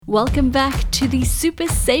Welcome back to the Super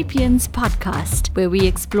Sapiens podcast, where we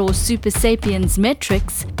explore Super Sapiens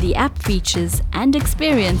metrics, the app features and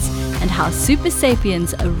experience, and how Super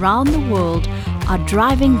Sapiens around the world are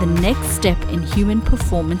driving the next step in human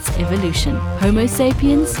performance evolution. Homo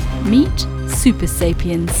sapiens meet Super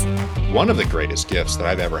Sapiens. One of the greatest gifts that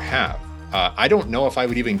I've ever had. I don't know if I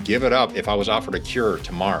would even give it up if I was offered a cure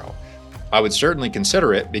tomorrow. I would certainly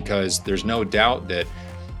consider it because there's no doubt that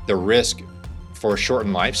the risk for a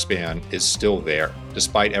shortened lifespan is still there,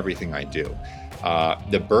 despite everything I do.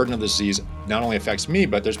 The burden of the disease not only affects me,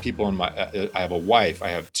 but there's people in I have a wife, I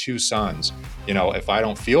have 2 sons. You know, if I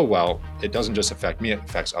don't feel well, it doesn't just affect me, it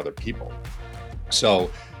affects other people. So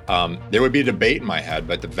there would be a debate in my head,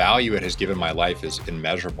 but the value it has given my life is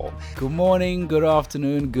immeasurable. Good morning, good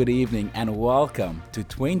afternoon, good evening, and welcome to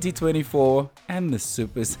 2024 and the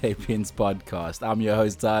Super Sapiens podcast. I'm your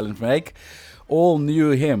host, Tyler Frank. All knew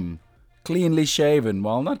him. Cleanly shaven,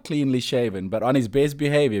 well, not cleanly shaven, but on his best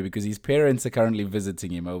behavior because his parents are currently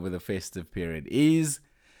visiting him over the festive period.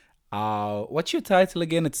 What's your title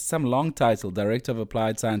again? It's some long title, Director of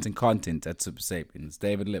Applied Science and Content at Super Sapiens,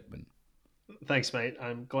 David Lipman. Thanks, mate.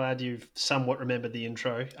 I'm glad you've somewhat remembered the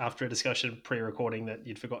intro after a discussion pre-recording that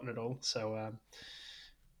you'd forgotten it all. So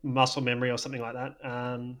muscle memory or something like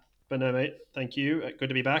that. But no, mate, thank you. Good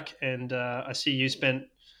to be back. And I see you spent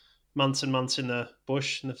months and months in the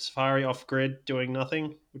bush, in the safari, off grid, doing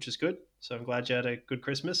nothing, which is good. So I'm glad you had a good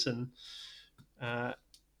Christmas and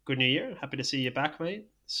good New Year. Happy to see you back, mate.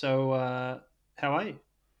 So how are you?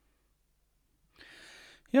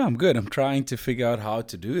 Yeah, I'm good. I'm trying to figure out how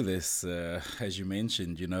to do this. As you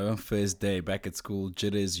mentioned, first day back at school,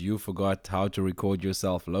 jitters. You forgot how to record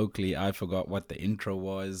yourself locally. I forgot what the intro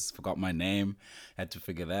was, forgot my name, had to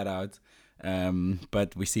figure that out.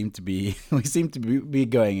 But we seem to be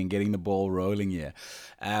going and getting the ball rolling here.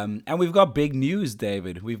 And we've got big news,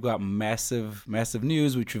 David. We've got massive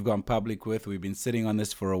news, which we've gone public with. We've been sitting on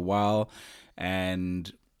this for a while.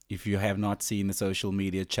 And if you have not seen the social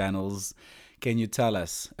media channels, can you tell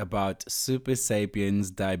us about Super Sapiens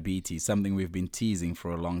Diabetes, something we've been teasing for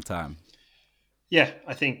a long time? Yeah,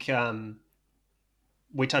 I think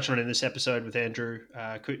we touched on it in this episode with Andrew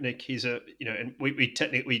Koutnik. He's and we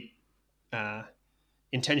technically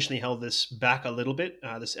intentionally held this back a little bit,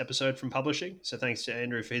 this episode from publishing. So thanks to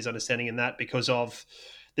Andrew for his understanding in that because of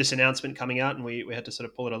this announcement coming out, and we had to sort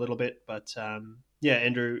of pull it a little bit. But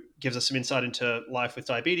Andrew gives us some insight into life with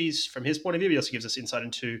diabetes from his point of view. He also gives us insight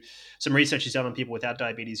into some research he's done on people without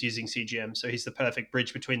diabetes using CGM. So he's the perfect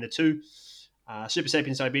bridge between the two. Super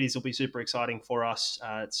Sapiens Diabetes will be super exciting for us.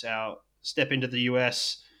 It's our step into the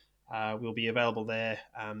US. We'll be available there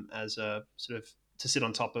as a sort of to sit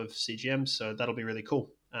on top of CGM. So that'll be really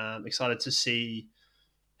cool. Excited to see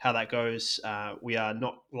how that goes. We are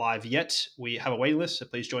not live yet. We have a waiting list, so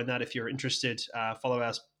please join that if you're interested. Follow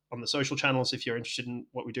us on the social channels if you're interested in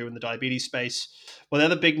what we do in the diabetes space. Well, the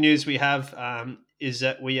other big news we have is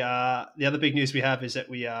that we are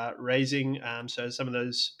raising. So some of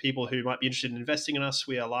those people who might be interested in investing in us,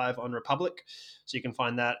 we are live on Republic. So you can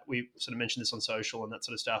find that. We sort of mentioned this on social and that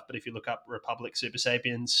sort of stuff. But if you look up Republic Super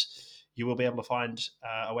Sapiens, you will be able to find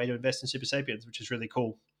a way to invest in Super Sapiens, which is really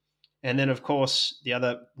cool. And then, of course, the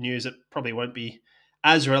other news that probably won't be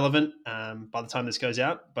as relevant by the time this goes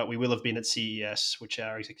out, but we will have been at CES, which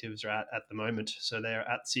our executives are at the moment. So they're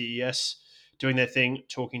at CES doing their thing,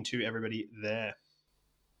 talking to everybody there.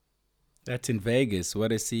 That's in Vegas. What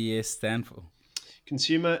does CES stand for?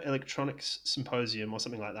 Consumer Electronics Symposium or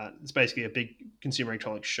something like that. It's basically a big consumer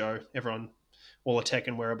electronics show. Everyone, all the tech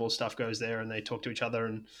and wearable stuff goes there and they talk to each other,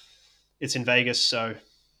 and it's in Vegas. So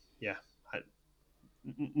yeah,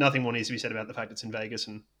 nothing more needs to be said about the fact it's in Vegas.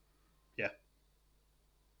 And yeah.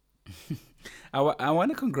 I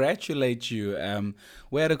want to congratulate you.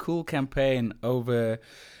 We had a cool campaign over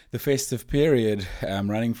the festive period,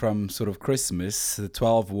 running from sort of Christmas, the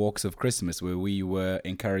 12 walks of Christmas, where we were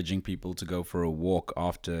encouraging people to go for a walk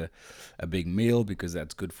after a big meal because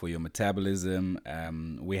that's good for your metabolism.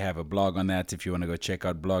 We have a blog on that if you want to go check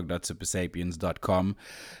out blog.supersapiens.com.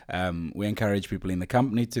 We encourage people in the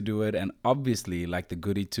company to do it, and obviously, like the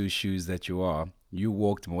goody two-shoes that you are, you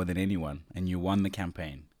walked more than anyone and you won the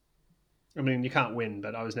campaign. I mean, you can't win,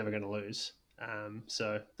 but I was never going to lose.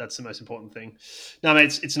 So that's the most important thing. No,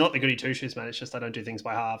 mate, it's not the goody two-shoes, man. It's just I don't do things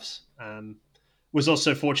by halves. Was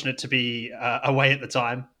also fortunate to be away at the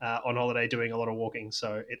time on holiday doing a lot of walking.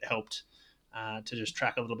 So it helped to just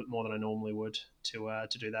track a little bit more than I normally would to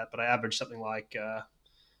do that. But I averaged something like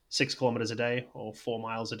 6 kilometers a day or 4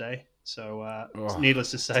 miles a day. So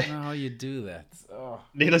needless to say, I don't know how you do that.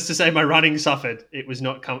 Needless to say, my running suffered. It was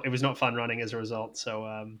not fun running as a result.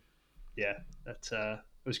 So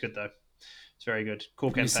It was good though. It's very good.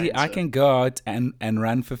 Cool You see, campaign. I So can go out and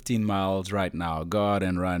run 15 miles right now, go out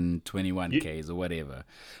and run 21 you Ks or whatever.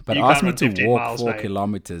 But you ask can't me run to 15 walk miles, 4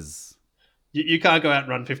 kilometers. You can't go out and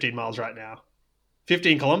run 15 miles right now.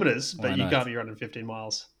 15 kilometers, but Why you can't not? be running 15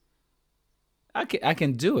 miles. I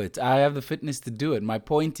can do it. I have the fitness to do it. My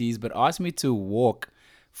point is, but ask me to walk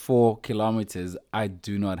 4 kilometers. I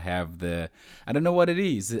do not have I don't know what it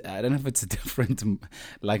is. I don't know if it's a different,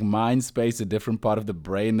 like mind space, a different part of the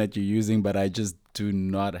brain that you're using, but I just do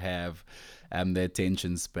not have the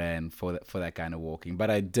attention span for that kind of walking. But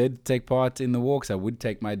I did take part in the walks. I would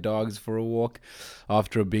take my dogs for a walk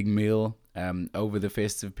after a big meal over the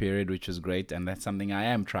festive period, which was great. And that's something I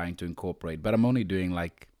am trying to incorporate. But I'm only doing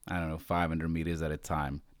like, I don't know, 500 meters at a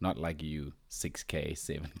time, not like you, 6K,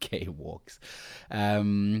 7K walks.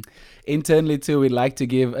 Internally, too, we'd like to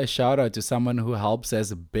give a shout out to someone who helps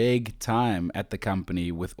us big time at the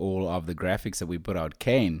company with all of the graphics that we put out.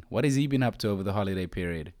 Kane, what has he been up to over the holiday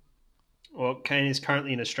period? Well, Kane is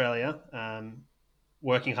currently in Australia,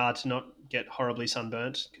 working hard to not get horribly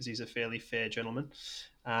sunburnt because he's a fairly fair gentleman,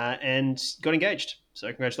 and got engaged. So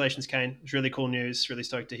congratulations, Kane. It's really cool news. Really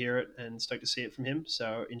stoked to hear it and stoked to see it from him.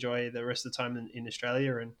 So enjoy the rest of the time in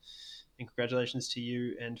Australia, and congratulations to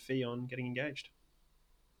you and Fee on getting engaged.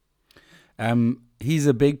 He's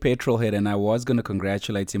a big petrol head, and I was going to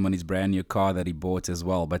congratulate him on his brand new car that he bought as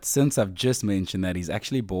well. But since I've just mentioned that, he's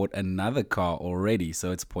actually bought another car already,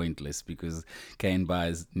 so it's pointless because Kane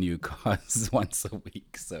buys new cars once a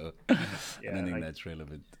week. So I don't think that's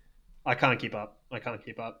relevant. I can't keep up.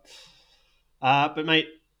 But mate,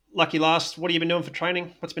 lucky last. What have you been doing for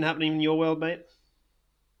training? What's been happening in your world, mate?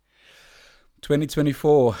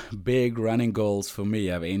 2024, big running goals for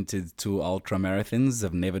me. I've entered 2 ultra marathons.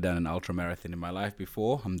 I've never done an ultra marathon in my life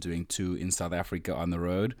before. I'm doing 2 in South Africa on the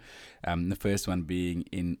road. The first one being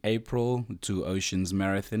in April, 2 Oceans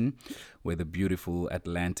Marathon, where the beautiful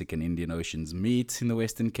Atlantic and Indian Oceans meet in the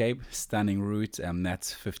Western Cape. Stunning route.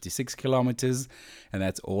 That's 56 kilometers, and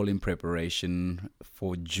that's all in preparation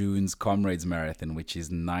for June's Comrades Marathon, which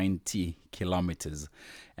is 90 kilometers.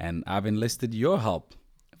 And I've enlisted your help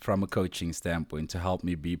from a coaching standpoint to help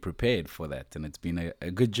me be prepared for that. And it's been a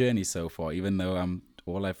good journey so far, even though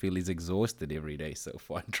all I feel is exhausted every day so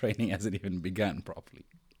far. Training hasn't even begun properly.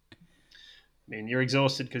 I mean, you're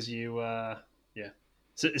exhausted because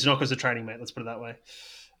it's not because of training, mate. Let's put it that way.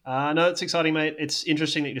 No, it's exciting, mate. It's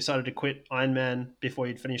interesting that you decided to quit Ironman before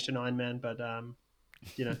you'd finished an Ironman, but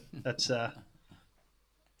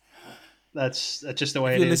that's just the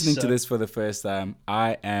way If it you're is. listening to So, this for the first time,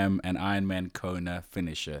 I am an Ironman Kona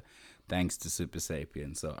finisher, thanks to Super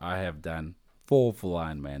Sapien. So I have done 4 full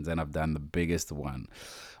Ironmans, and I've done the biggest one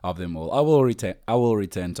of them all. I will return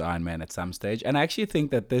to Ironman at some stage, and I actually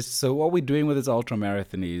think that So what we're doing with this ultra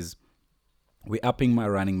marathon is we're upping my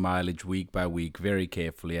running mileage week by week very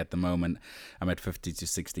carefully. At the moment, I'm at 50 to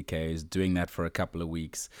 60 Ks, doing that for a couple of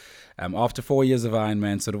weeks. After 4 years of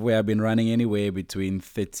Ironman, sort of where I've been running anywhere between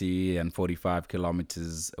 30 and 45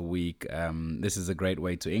 kilometers a week, this is a great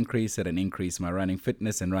way to increase it and increase my running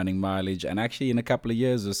fitness and running mileage. And actually, in a couple of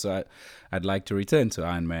years or so, I'd like to return to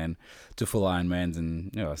Ironman, to full Ironmans,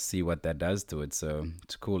 and see what that does to it. So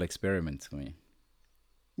it's a cool experiment for me.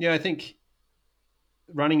 yeah, I think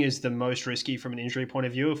running is the most risky from an injury point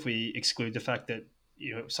of view if we exclude the fact that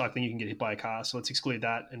cycling you can get hit by a car. So let's exclude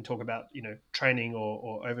that and talk about training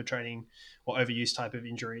or overtraining or overuse type of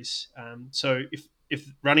injuries. So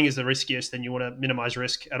if running is the riskiest, then you want to minimize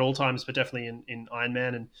risk at all times, but definitely in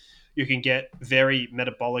Ironman. And you can get very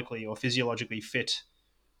metabolically or physiologically fit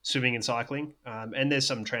swimming and cycling, and there's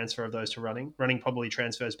some transfer of those to running. Running probably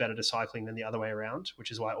transfers better to cycling than the other way around, which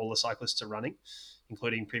is why all the cyclists are running,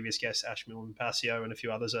 including previous guests Ash Milne Passio and a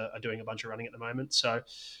few others are doing a bunch of running at the moment. So,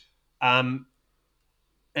 and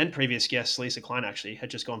previous guest Lisa Klein actually had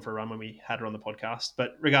just gone for a run when we had her on the podcast.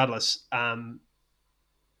 But regardless,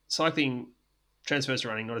 cycling transfers to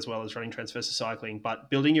running not as well as running transfers to cycling, but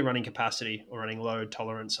building your running capacity or running load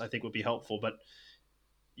tolerance I think would be helpful. But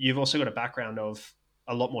you've also got a background of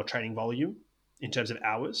a lot more training volume in terms of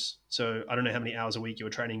hours. So I don't know how many hours a week you were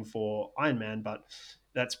training for Ironman, but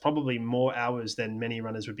that's probably more hours than many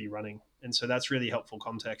runners would be running. And so that's really helpful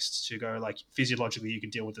context to go like physiologically you could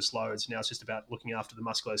deal with this loads. Now it's just about looking after the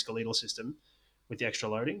musculoskeletal system with the extra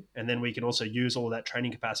loading. And then we can also use all of that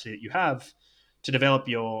training capacity that you have to develop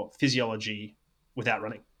your physiology without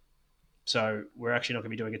running. So we're actually not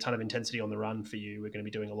going to be doing a ton of intensity on the run for you. We're going to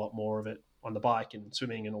be doing a lot more of it on the bike and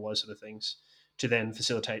swimming and all those sort of things to then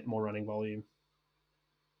facilitate more running volume.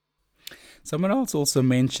 Someone else also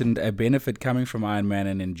mentioned a benefit coming from Ironman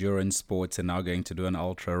and endurance sports and now going to do an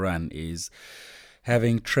ultra run is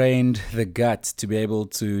Having trained the gut to be able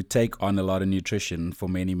to take on a lot of nutrition for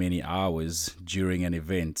many, many hours during an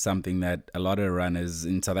event, something that a lot of runners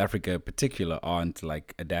in South Africa in particular aren't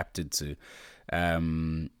like adapted to.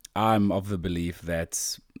 I'm of the belief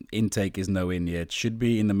that intake is nowhere near it should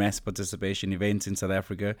be in the mass participation events in South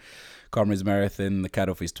Africa. Comrades Marathon, the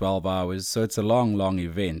cutoff is 12 hours. So it's a long, long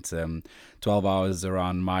event. 12 hours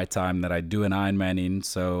around my time that I do an Ironman in.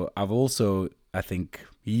 So I've also, I think,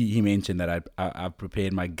 he mentioned that I've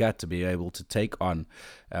prepared my gut to be able to take on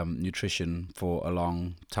nutrition for a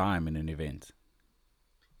long time in an event.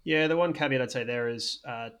 Yeah, the one caveat I'd say there is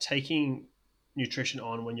taking nutrition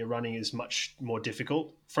on when you're running is much more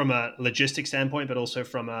difficult from a logistic standpoint, but also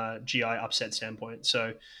from a GI upset standpoint.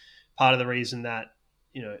 So part of the reason that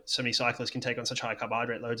so many cyclists can take on such high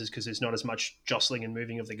carbohydrate loads is because there's not as much jostling and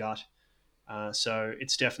moving of the gut. So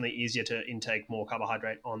it's definitely easier to intake more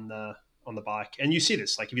carbohydrate on the bike. And you see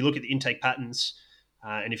this, like if you look at the intake patterns,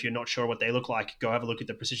 and if you're not sure what they look like, go have a look at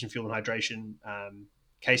the precision fuel and hydration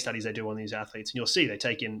case studies they do on these athletes, and you'll see they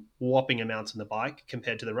take in whopping amounts on the bike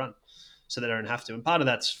compared to the run, so they don't have to. And part of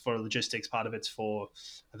that's for logistics, part of it's for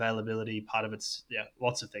availability, part of it's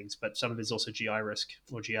lots of things, but some of it's also GI risk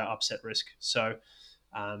or GI upset risk. So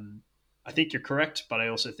I think you're correct, but I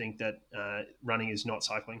also think that running is not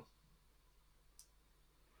cycling.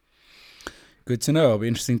 Good to know. It'll be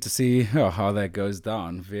interesting to see how that goes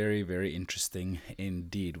down. Very, very interesting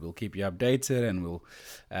indeed. We'll keep you updated, and we'll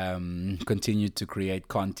continue to create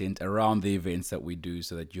content around the events that we do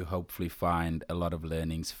so that you hopefully find a lot of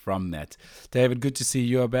learnings from that. David, good to see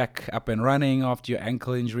you are back up and running after your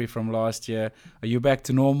ankle injury from last year. Are you back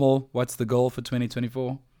to normal? What's the goal for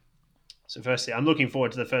 2024? So firstly, I'm looking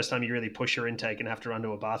forward to the first time you really push your intake and have to run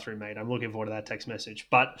to a bathroom, mate. I'm looking forward to that text message.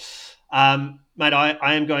 But, mate,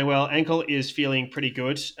 I am going well. Ankle is feeling pretty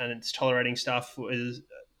good, and it's tolerating stuff is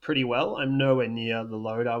pretty well. I'm nowhere near the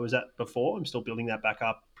load I was at before. I'm still building that back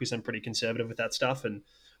up because I'm pretty conservative with that stuff, and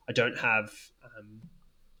I don't have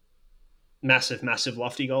massive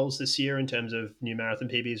lofty goals this year in terms of new marathon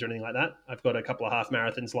PBs or anything like that. I've got a couple of half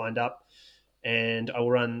marathons lined up, and I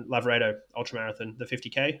will run Lavaredo Ultramarathon, the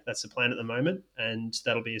 50K. That's the plan at the moment, and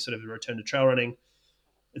that'll be a sort of a return to trail running.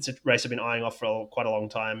 It's a race I've been eyeing off for quite a long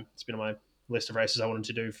time. It's been on my list of races I wanted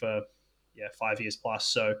to do for 5 years plus.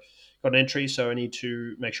 So got an entry, so I need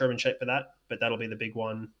to make sure I'm in shape for that, but that'll be the big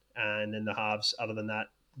one. And then the halves, other than that,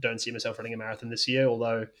 don't see myself running a marathon this year,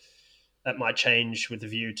 although that might change with the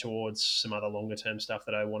view towards some other longer term stuff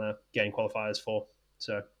that I want to gain qualifiers for.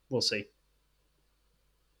 So we'll see.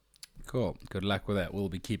 Cool. Good luck with that. We'll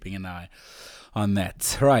be keeping an eye on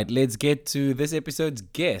that. Right, let's get to this episode's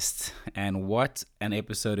guest, and what an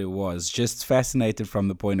episode it was. Just fascinated from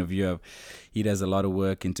the point of view of he does a lot of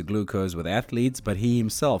work into glucose with athletes, but he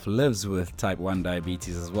himself lives with type 1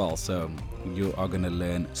 diabetes as well. So you are going to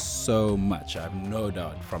learn so much, I have no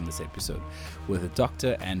doubt, from this episode with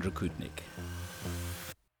Dr. Andrew Koutnik.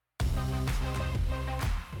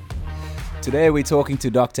 Today we're talking to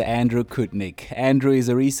Dr. Andrew Koutnik. Andrew is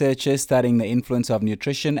a researcher studying the influence of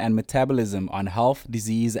nutrition and metabolism on health,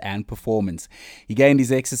 disease, and performance. He gained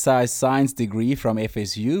his exercise science degree from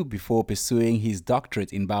FSU before pursuing his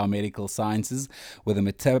doctorate in biomedical sciences with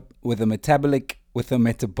a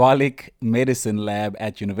metabolic medicine lab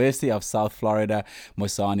at University of South Florida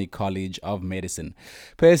Mosani College of Medicine.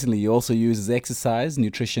 Personally, he also uses exercise,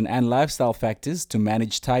 nutrition, and lifestyle factors to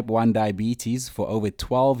manage type 1 diabetes for over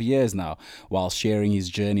 12 years now, while sharing his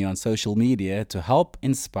journey on social media to help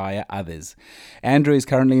inspire others. Andrew is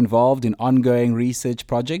currently involved in ongoing research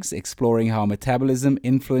projects exploring how metabolism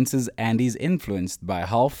influences and is influenced by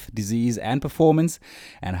health, disease, and performance,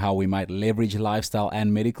 and how we might leverage lifestyle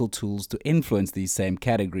and medical tools to influence these same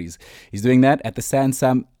categories. He's doing that at the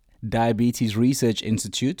Sansam Diabetes Research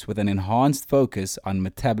Institute with an enhanced focus on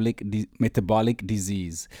metabolic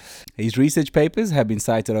disease. His research papers have been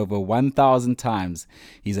cited over 1,000 times.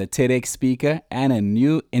 He's a TEDx speaker and a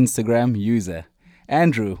new Instagram user.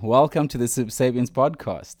 Andrew, welcome to the Super Sapiens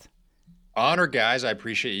podcast. Honor, guys. I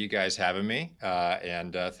appreciate you guys having me,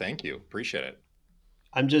 and thank you. Appreciate it.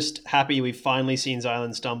 I'm just happy we've finally seen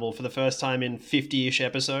Zylan stumble. For the first time in 50-ish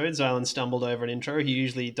episodes, Zylan stumbled over an intro. He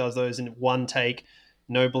usually does those in one take,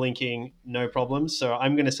 no blinking, no problems. So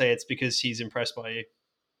I'm going to say it's because he's impressed by you.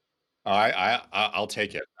 I'll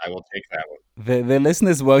take it. I will take that one. The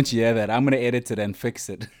listeners won't hear that. I'm going to edit it and fix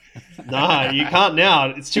it. Nah, you can't now.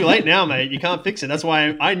 It's too late now, mate. You can't fix it. That's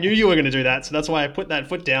why I knew you were going to do that. So that's why I put that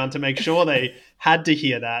foot down to make sure they had to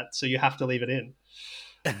hear that. So you have to leave it in.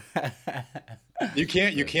 You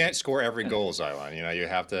can't score every goal, Zylan. You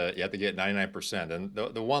have to get 99%, and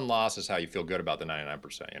the one loss is how you feel good about the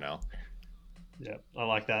 99%. Yeah, I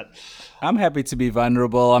like that. I'm happy to be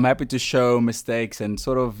vulnerable. I'm happy to show mistakes and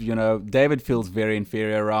sort of, David feels very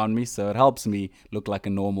inferior around me, so it helps me look like a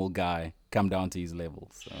normal guy, come down to his level.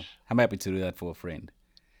 So I'm happy to do that for a friend.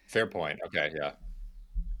 Fair point. Okay, yeah.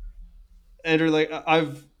 Andrew, like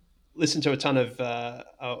I've listened to a ton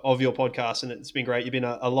of your podcasts, and it's been great. You've been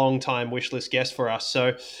a long time wish list guest for us.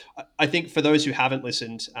 So I think for those who haven't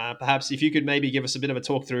listened, perhaps if you could maybe give us a bit of a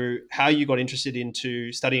talk through how you got interested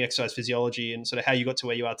into studying exercise physiology and sort of how you got to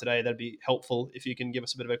where you are today, that'd be helpful. If you can give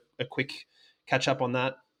us a bit of a quick catch up on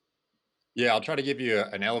that. Yeah, I'll try to give you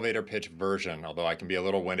an elevator pitch version, although I can be a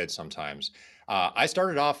little winded sometimes. I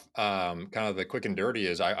started off kind of the quick and dirty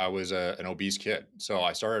is I was an obese kid. So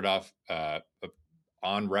I started off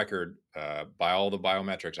on record by all the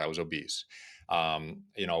biometrics, I was obese. A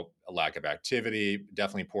lack of activity,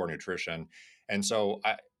 definitely poor nutrition. And so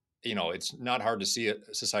it's not hard to see a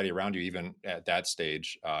society around you, even at that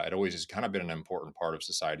stage. It always has kind of been an important part of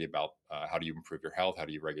society about how do you improve your health, how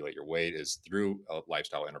do you regulate your weight, is through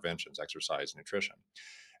lifestyle interventions, exercise, nutrition.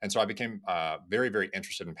 And so I became very, very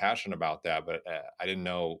interested and passionate about that, but I didn't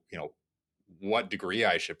know, what degree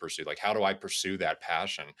I should pursue. Like, how do I pursue that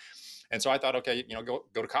passion? And so I thought, okay, go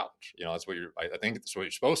to college. That's what I think that's what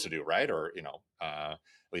you're supposed to do, right? Or at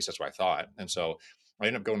least that's what I thought. And so I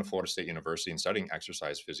ended up going to Florida State University and studying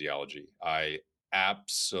exercise physiology. I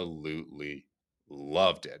absolutely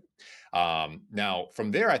loved it. Now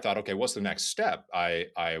from there, I thought, okay, what's the next step? I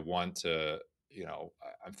want to,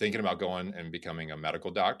 I'm thinking about going and becoming a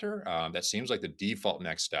medical doctor. That seems like the default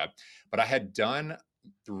next step. But I had done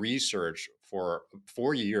the research for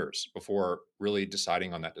 4 years before really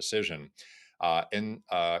deciding on that decision in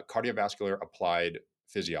cardiovascular applied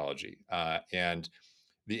physiology and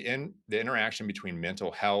the interaction between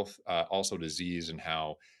mental health, also disease, and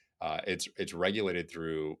how it's regulated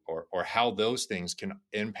through or how those things can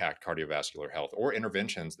impact cardiovascular health or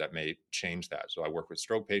interventions that may change that. So I work with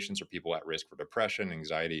stroke patients or people at risk for depression,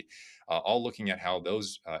 anxiety, all looking at how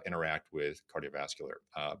those interact with cardiovascular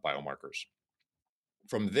biomarkers.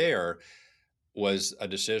 From there was a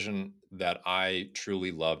decision that I truly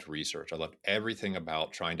loved research. I loved everything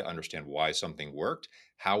about trying to understand why something worked,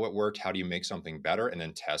 how it worked, how do you make something better, and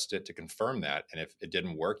then test it to confirm that. And if it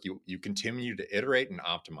didn't work, you continue to iterate and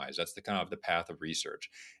optimize. That's the kind of the path of research.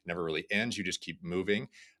 It never really ends. You just keep moving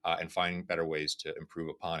and finding better ways to improve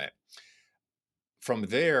upon it. From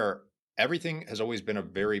there, everything has always been a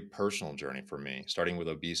very personal journey for me, starting with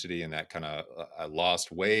obesity and that kind of I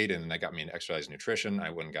lost weight, and that got me into exercise nutrition.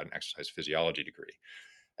 I went and got an exercise physiology degree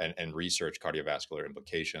and research cardiovascular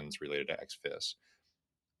implications related to XFIS.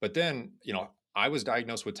 But then, I was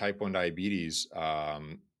diagnosed with type 1 diabetes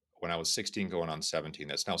when I was 16 going on 17.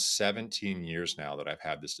 That's now 17 years now that I've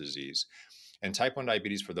had this disease. And type 1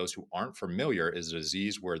 diabetes, for those who aren't familiar, is a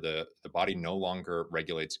disease where the body no longer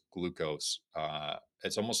regulates glucose.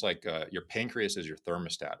 It's almost like your pancreas is your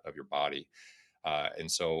thermostat of your body. And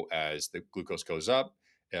so as the glucose goes up,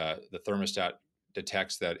 the thermostat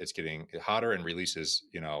detects that it's getting hotter and releases,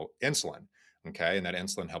 insulin. Okay. And that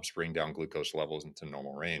insulin helps bring down glucose levels into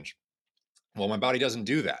normal range. Well, my body doesn't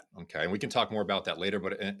do that. Okay. And we can talk more about that later,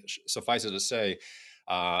 but suffice it to say,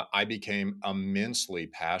 I became immensely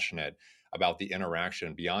passionate about the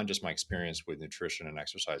interaction beyond just my experience with nutrition and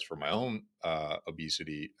exercise for my own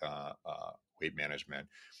obesity, weight management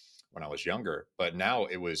when I was younger. But now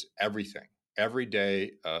it was everything. Every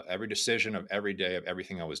day, every decision of every day of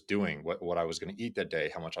everything I was doing, what I was going to eat that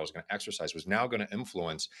day, how much I was going to exercise was now going to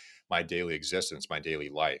influence my daily existence, my daily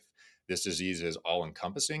life. This disease is all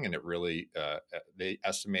encompassing, and it really, they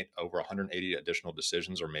estimate over 180 additional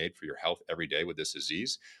decisions are made for your health every day with this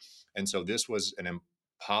disease. And so this was an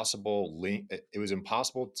impossible link. It was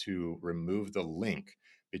impossible to remove the link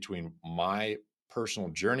between my personal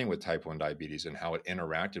journey with type 1 diabetes and how it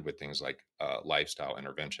interacted with things like lifestyle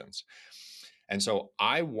interventions. And so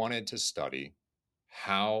I wanted to study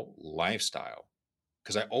how lifestyle,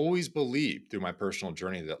 because I always believed through my personal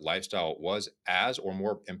journey that lifestyle was as or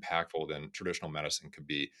more impactful than traditional medicine could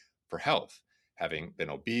be for health, having been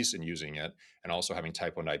obese and using it, and also having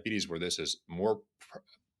type 1 diabetes, where this is more,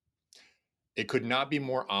 it could not be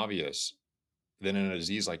more obvious than in a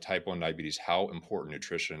disease like type 1 diabetes how important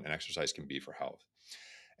nutrition and exercise can be for health.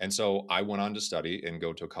 And so I went on to study and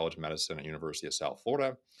go to a college of medicine at University of South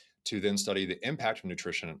Florida to then study the impact of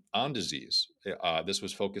nutrition on disease. This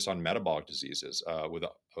was focused on metabolic diseases with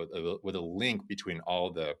a link between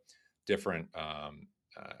all the different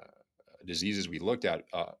diseases we looked at,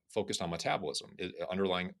 focused on metabolism,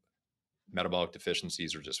 underlying metabolic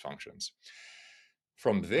deficiencies or dysfunctions.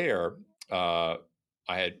 From there,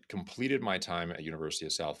 I had completed my time at University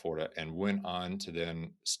of South Florida and went on to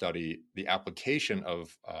then study the application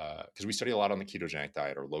of, because we study a lot on the ketogenic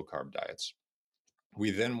diet or low carb diets. We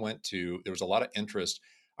then went to, there was a lot of interest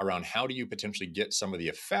around how do you potentially get some of the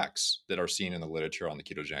effects that are seen in the literature on the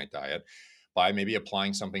ketogenic diet by maybe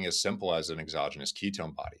applying something as simple as an exogenous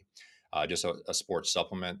ketone body. Just a sports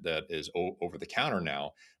supplement that is over the counter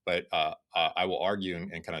now. But I will argue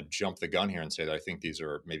and kind of jump the gun here and say that I think these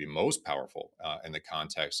are maybe most powerful in the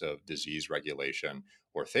context of disease regulation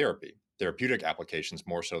or therapy. Therapeutic applications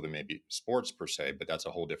more so than maybe sports per se, but that's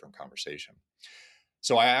a whole different conversation.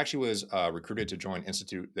 So I actually was recruited to join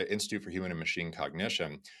the Institute for Human and Machine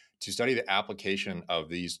Cognition to study the application of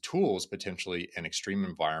these tools potentially in extreme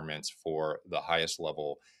environments for the highest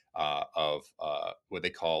level of what they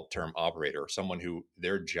call term operator, someone who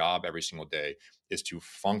their job every single day is to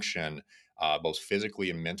function both physically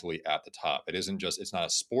and mentally at the top. It's not a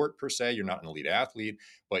sport per se. You're not an elite athlete,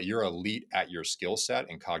 but you're elite at your skill set,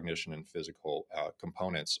 and cognition and physical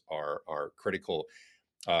components are critical,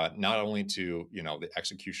 not only to the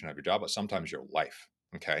execution of your job, but sometimes your life.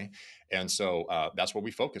 Okay, and so that's what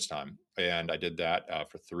we focused on, and I did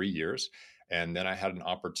that for 3 years, and then I had an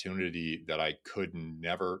opportunity that I could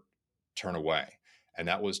never turn away, and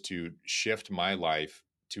that was to shift my life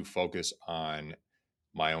to focus on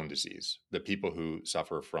my own disease, the people who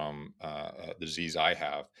suffer from the disease I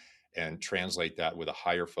have, and translate that with a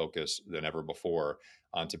higher focus than ever before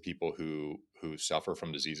onto people who suffer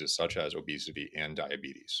from diseases such as obesity and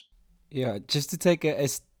diabetes. Yeah, just to take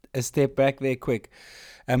a step back there quick.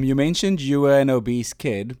 You mentioned you were an obese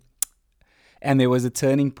kid and there was a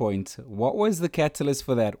turning point. What was the catalyst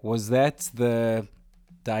for that? Was that the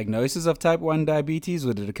diagnosis of type 1 diabetes,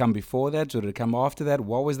 or did it come before that, or did it come after that?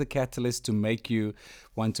 What was the catalyst to make you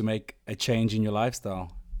want to make a change in your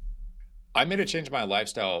lifestyle? I made a change in my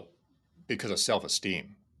lifestyle because of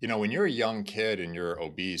self-esteem. When you're a young kid and you're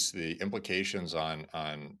obese, the implications on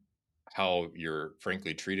how you're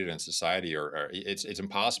frankly treated in society it's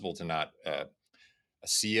impossible to not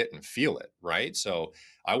see it and feel it, right? So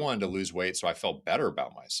I wanted to lose weight so I felt better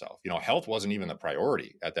about myself. Health wasn't even the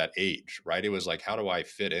priority at that age, right? It was like, how do I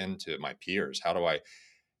fit into my peers? How do I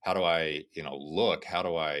look? How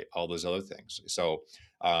do I, all those other things? So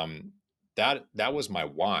um, that was my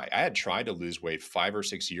why. I had tried to lose weight 5 or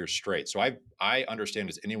 6 years straight. So I understand,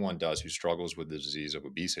 as anyone does who struggles with the disease of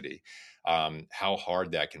obesity, how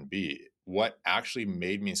hard that can be. What actually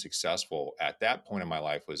made me successful at that point in my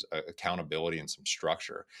life was accountability and some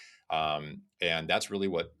structure. And that's really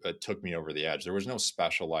what took me over the edge. There was no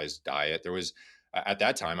specialized diet. There was, at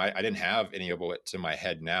that time, I didn't have any of what's in my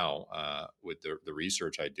head now with the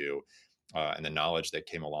research I do and the knowledge that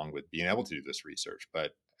came along with being able to do this research.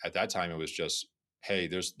 But at that time, it was just, hey,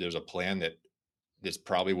 there's a plan that this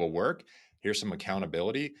probably will work. Here's some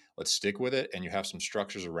accountability. Let's stick with it. And you have some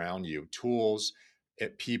structures around you, tools,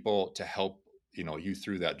 people to help you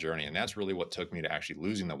through that journey. And that's really what took me to actually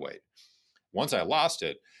losing the weight. Once I lost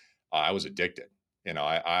it, I was addicted.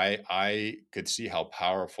 I could see how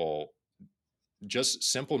powerful just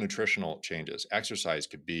simple nutritional changes, exercise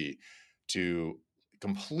could be to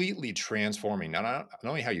completely transforming not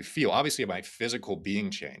only how you feel, obviously my physical being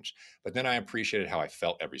changed, but then I appreciated how I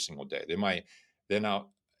felt every single day. Then my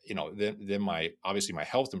obviously my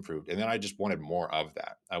health improved, and then I just wanted more of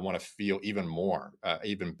that. I want to feel even more,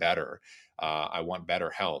 even better. I want better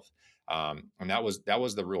health, and that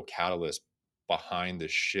was the real catalyst behind the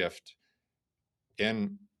shift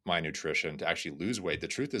in my nutrition to actually lose weight. The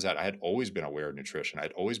truth is that I had always been aware of nutrition.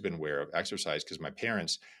 I'd always been aware of exercise because my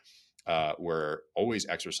parents were always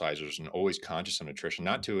exercisers and always conscious of nutrition,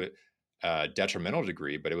 not to a detrimental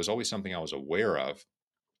degree, but it was always something I was aware of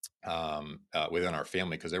within our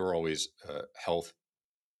family because they were always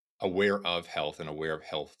aware of health and aware of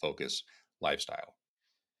health focused lifestyle.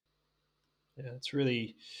 Yeah, it's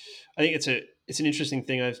really. I think it's an interesting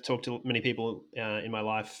thing. I've talked to many people in my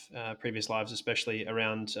life, previous lives, especially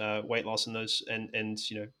around weight loss and those and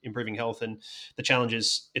improving health. And the challenge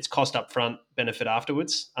is it's cost up front, benefit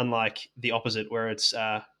afterwards. Unlike the opposite, where it's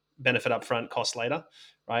benefit up front, cost later,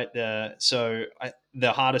 right? The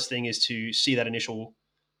hardest thing is to see that initial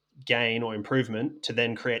gain or improvement to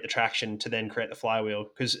then create the traction to then create the flywheel.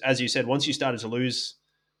 Because as you said, once you started to lose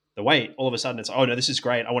the weight, all of a sudden it's, oh no, this is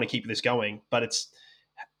great, I want to keep this going. But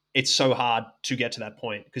it's so hard to get to that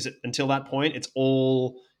point because until that point it's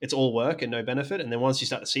all work and no benefit. And then once you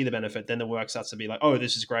start to see the benefit, then the work starts to be like, oh,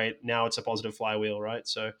 this is great, now it's a positive flywheel, right?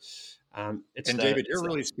 So It's And the David, you're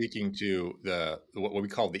really speaking to the what we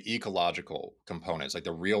call the ecological components, like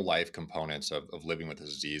the real life components of living with the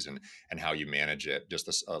disease and how you manage it,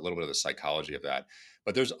 just a little bit of the psychology of that.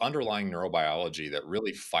 But there's underlying neurobiology that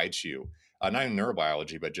really fights you, not even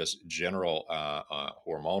neurobiology, but just general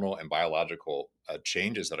hormonal and biological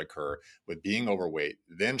changes that occur with being overweight,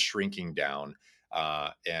 then shrinking down,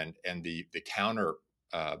 and the counter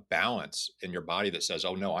balance in your body that says,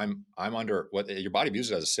 "Oh no, I'm under," what your body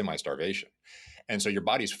views it as a semi-starvation. And so your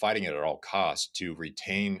body's fighting it at all costs to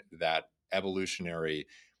retain that evolutionary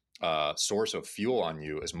source of fuel on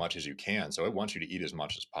you as much as you can. So it wants you to eat as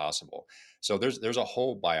much as possible. So there's a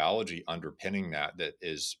whole biology underpinning that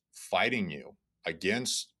is fighting you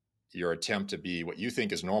against your attempt to be what you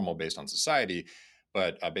think is normal based on society,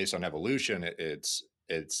 but based on evolution, it's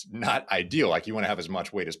not ideal. Like you want to have as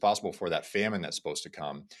much weight as possible for that famine that's supposed to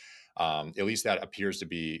come. At least that appears to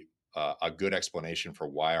be a good explanation for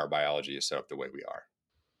why our biology is set up the way we are.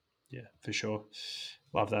 Yeah, for sure.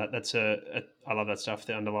 Love that. I love that stuff.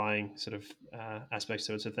 The underlying sort of aspects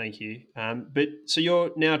to it. So thank you. But so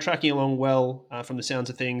you're now tracking along well from the sounds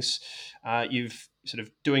of things. You've sort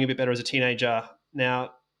of doing a bit better as a teenager.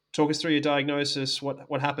 Now, talk us through your diagnosis.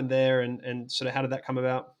 What happened there, and sort of how did that come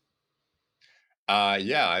about?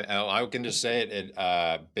 Yeah, I can just say it.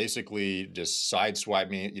 It basically just sideswiped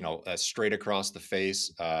me, straight across the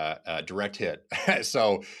face, direct hit.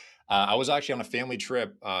 So I was actually on a family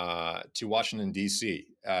trip to Washington, D.C.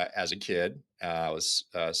 As a kid. I was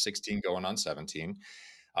 16 going on 17.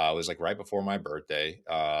 It was like right before my birthday.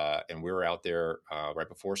 And we were out there right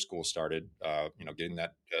before school started, getting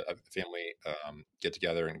that family get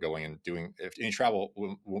together and going and doing any travel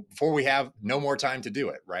before we have no more time to do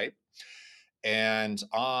it, right? And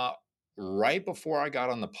right before I got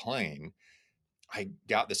on the plane, I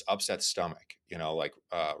got this upset stomach, like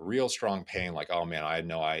real strong pain, like, oh man, I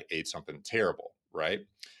know I ate something terrible, right?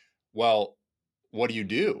 Well, what do you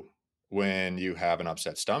do when you have an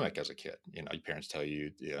upset stomach as a kid? Your parents tell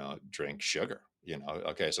you, drink sugar,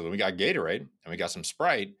 Okay, so then we got Gatorade and we got some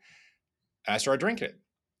Sprite, and I started drinking it.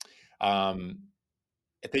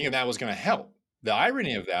 Thinking that was going to help. The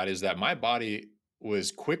irony of that is that my body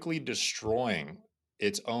was quickly destroying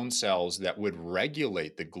its own cells that would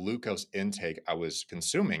regulate the glucose intake I was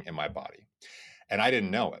consuming in my body. And I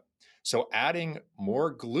didn't know it. So adding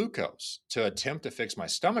more glucose to attempt to fix my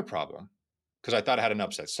stomach problem, because I thought I had an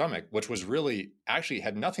upset stomach, which was really actually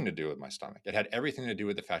had nothing to do with my stomach. It had everything to do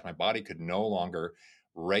with the fact my body could no longer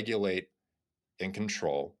regulate and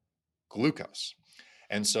control glucose.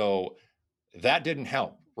 And so that didn't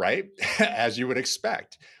help, right? As you would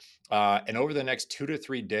expect. And over the next 2 to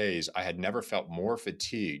 3 days, I had never felt more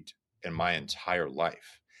fatigued in my entire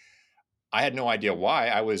life. I had no idea why.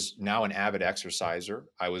 I was now an avid exerciser.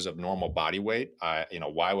 I was of normal body weight.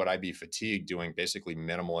 Why would I be fatigued doing basically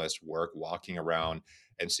minimalist work, walking around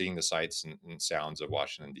and seeing the sights and sounds of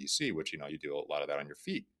Washington, D.C., which, you do a lot of that on your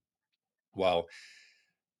feet. Well,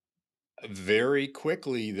 very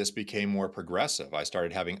quickly, this became more progressive. I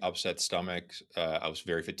started having upset stomach. I was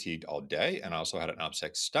very fatigued all day, and I also had an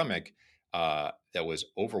upset stomach that was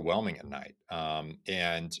overwhelming at night.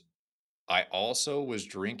 And I also was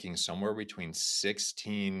drinking somewhere between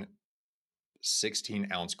 16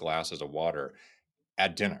 ounce glasses of water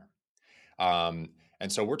at dinner. And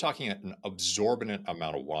so we're talking an absorbent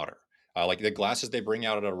amount of water. Like the glasses they bring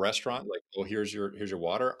out at a restaurant, like, oh, here's your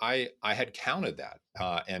water. I had counted that.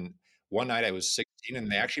 And one night I was 16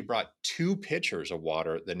 and they actually brought 2 pitchers of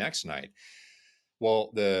water the next night.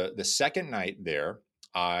 Well, the second night there,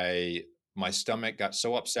 my stomach got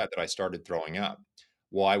so upset that I started throwing up.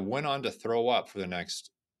 Well, I went on to throw up for the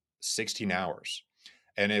next 16 hours.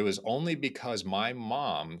 And it was only because my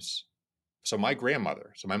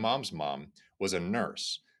grandmother, so my mom's mom, was a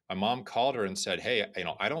nurse. My mom called her and said, "Hey,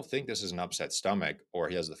 I don't think this is an upset stomach or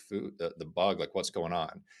he has the bug. Like, what's going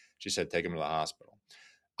on?" She said, "Take him to the hospital."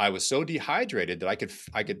 I was so dehydrated that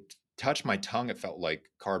I could touch my tongue. It felt like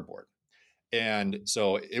cardboard. And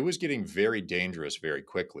so it was getting very dangerous very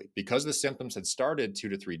quickly. Because the symptoms had started 2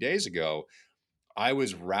 to 3 days ago, I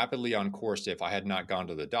was rapidly on course. If I had not gone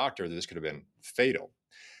to the doctor, this could have been fatal.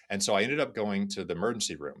 And so I ended up going to the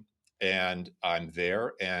emergency room and I'm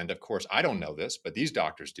there. And of course, I don't know this, but these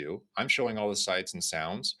doctors do. I'm showing all the sights and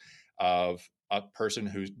sounds of a person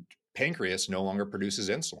whose pancreas no longer produces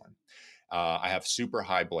insulin. I have super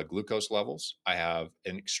high blood glucose levels. I have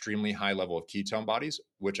an extremely high level of ketone bodies,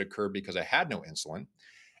 which occurred because I had no insulin.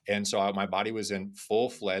 And so my body was in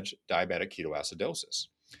full-fledged diabetic ketoacidosis.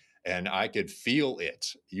 And I could feel it.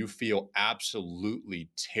 You feel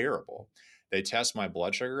absolutely terrible. They test my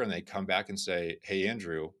blood sugar and they come back and say, "Hey,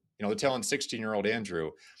 Andrew," they're telling 16-year-old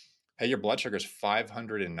Andrew, hey, your blood sugar is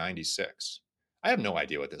 596. I have no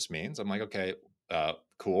idea what this means. I'm like, okay,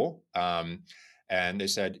 cool. And they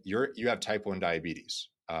said, you have type 1 diabetes,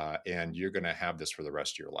 and you're going to have this for the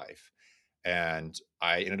rest of your life. And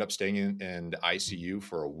I ended up staying in the ICU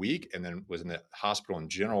for a week, and then was in the hospital in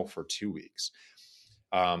general for 2 weeks,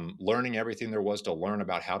 learning everything there was to learn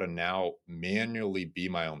about how to now manually be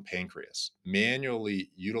my own pancreas, manually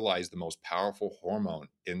utilize the most powerful hormone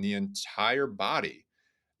in the entire body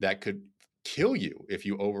that could kill you if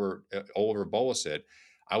you over bolus it.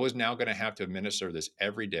 I was now going to have to administer this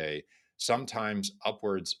every day, sometimes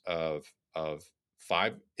upwards of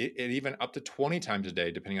five, and even up to 20 times a day,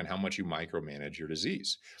 depending on how much you micromanage your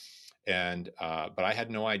disease. And but I had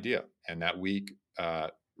no idea, and that week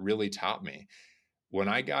really taught me. When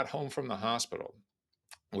I got home from the hospital,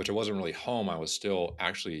 which I wasn't really home, I was still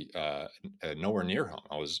actually nowhere near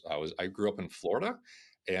home. I grew up in Florida,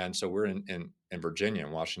 and so we're in Virginia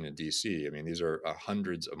and Washington D.C. I mean, these are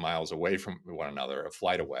hundreds of miles away from one another, a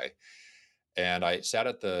flight away. And I sat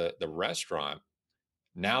at the restaurant,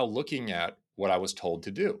 now looking at what I was told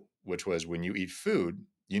to do, which was when you eat food,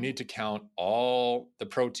 you need to count all the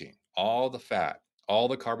protein, all the fat, all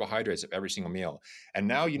the carbohydrates of every single meal. And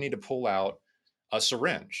now you need to pull out a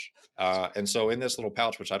syringe. And so in this little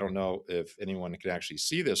pouch, which I don't know if anyone can actually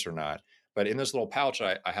see this or not, but in this little pouch,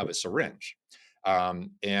 I have a syringe.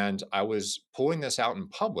 And I was pulling this out in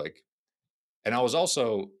public. And I was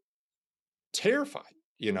also terrified,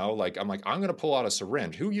 like, I'm going to pull out a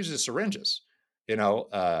syringe. Who uses syringes? You know,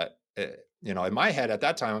 uh, in my head at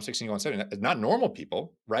that time, I'm 16 going 17, not normal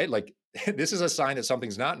people, right? Like this is a sign that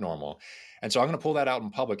something's not normal. And so I'm going to pull that out in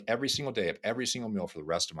public every single day of every single meal for the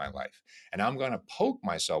rest of my life. And I'm going to poke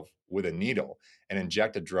myself with a needle and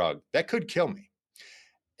inject a drug that could kill me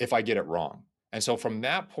if I get it wrong. And so from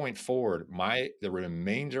that point forward, the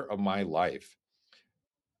remainder of my life,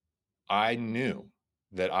 I knew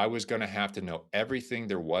that I was going to have to know everything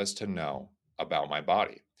there was to know about my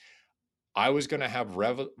body. I was going to have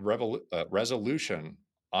resolution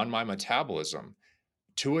on my metabolism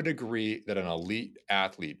to a degree that an elite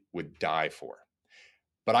athlete would die for.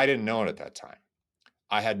 But I didn't know it at that time.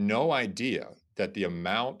 I had no idea that the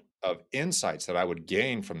amount of insights that I would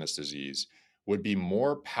gain from this disease would be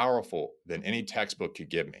more powerful than any textbook could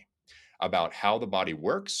give me about how the body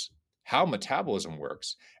works, how metabolism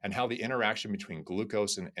works, and how the interaction between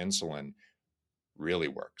glucose and insulin really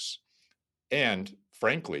works. And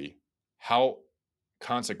frankly, how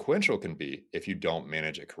consequential it can be if you don't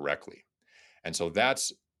manage it correctly. And so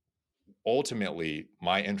that's ultimately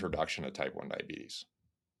my introduction to type 1 diabetes.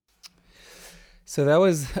 So that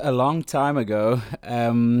was a long time ago.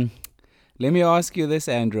 Let me ask you this,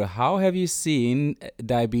 Andrew. How have you seen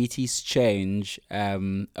diabetes change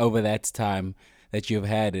over that time that you've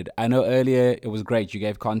had it? I know earlier it was great. You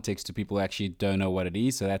gave context to people who actually don't know what it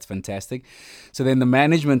is, so that's fantastic. So then the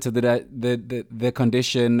management of the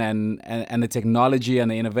condition and the technology and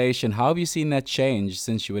the innovation, how have you seen that change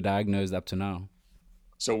since you were diagnosed up to now?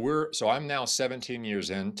 So I'm now 17 years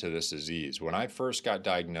into this disease. When I first got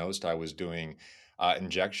diagnosed, I was doing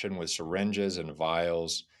injection with syringes and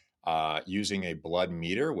vials, using a blood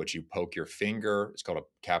meter, which you poke your finger. It's called a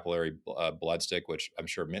capillary blood stick, which I'm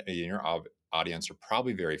sure many in your audience are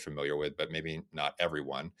probably very familiar with, but maybe not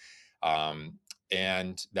everyone.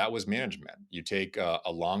 And that was management. You take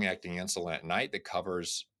a long-acting insulin at night that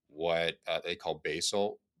covers what they call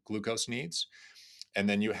basal glucose needs. And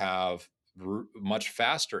then you have much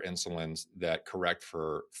faster insulins that correct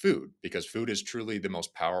for food, because food is truly the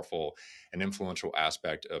most powerful and influential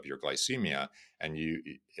aspect of your glycemia. And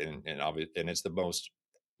and it's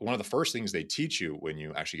one of the first things they teach you when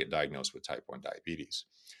you actually get diagnosed with type 1 diabetes.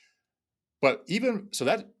 But even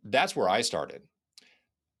so, that's where I started.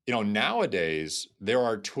 Nowadays there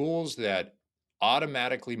are tools that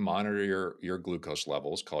automatically monitor your glucose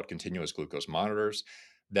levels, called continuous glucose monitors,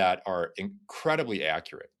 that are incredibly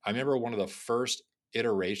accurate. I remember one of the first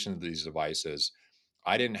iterations of these devices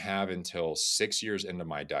I didn't have until 6 years into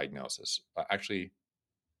my diagnosis. Actually,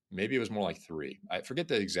 maybe it was more like 3. I forget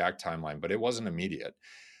the exact timeline, but it wasn't immediate.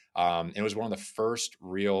 It was one of the first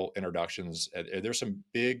real introductions. There's some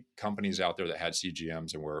big companies out there that had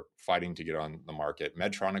CGMs and were fighting to get on the market.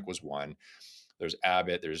 Medtronic was one. There's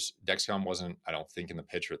Abbott. There's Dexcom wasn't, I don't think, in the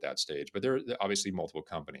picture at that stage, but there are obviously multiple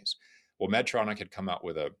companies. Well, Medtronic had come out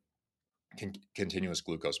with a continuous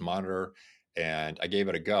glucose monitor, and I gave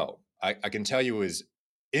it a go. I can tell you it was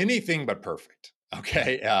anything but perfect.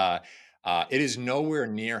 Okay. It is nowhere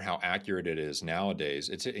near how accurate it is nowadays.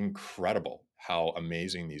 It's incredible how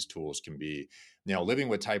amazing these tools can be. Living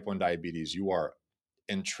with type 1 diabetes, you are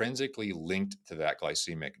intrinsically linked to that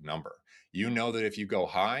glycemic number. You know that if you go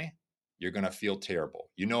high, you're going to feel terrible.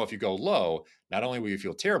 If you go low, not only will you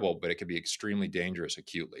feel terrible, but it could be extremely dangerous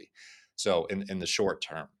acutely. So in the short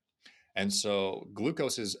term. And so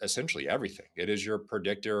glucose is essentially everything. It is your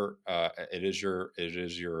predictor. It is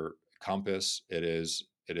your compass. It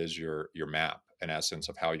is your map, in essence,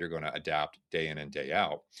 of how you're going to adapt day in and day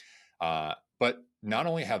out. But not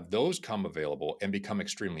only have those come available and become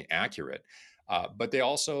extremely accurate, but they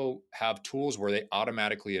also have tools where they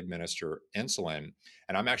automatically administer insulin.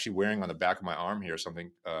 And I'm actually wearing on the back of my arm here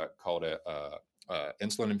something called a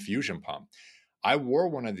insulin infusion pump. I wore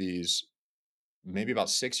one of these maybe about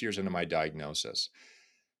 6 years into my diagnosis,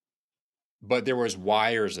 but there was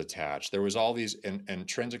wires attached. There was all these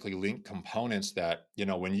intrinsically linked components that,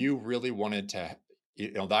 when you really wanted to,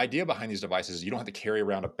 the idea behind these devices is you don't have to carry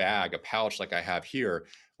around a pouch like I have here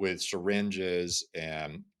with syringes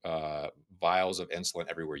and vials of insulin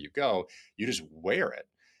everywhere you go. You just wear it.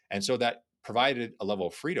 And so that provided a level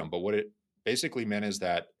of freedom. But what it basically meant is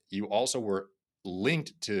that you also were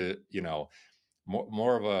linked to,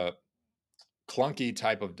 more of a clunky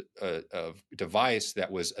type of device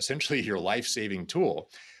that was essentially your life-saving tool.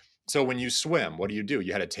 So when you swim, what do?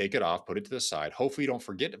 You had to take it off, put it to the side. Hopefully you don't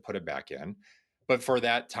forget to put it back in. But for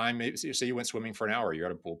that time, maybe say you went swimming for an hour, you're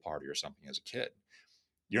at a pool party or something as a kid.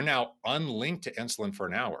 You're now unlinked to insulin for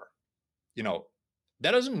an hour.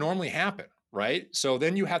 That doesn't normally happen, right? So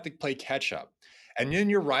then you have to play catch up. And then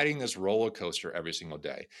you're riding this roller coaster every single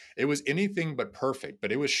day. It was anything but perfect,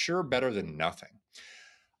 but it was sure better than nothing.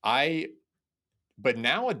 But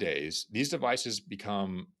nowadays, these devices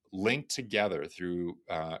become linked together through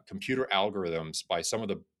computer algorithms by some of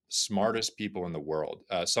the smartest people in the world,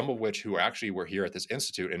 some of which who actually were here at this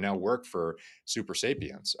institute and now work for Super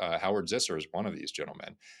Sapiens. Howard Zisser is one of these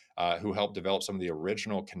gentlemen who helped develop some of the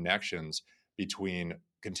original connections between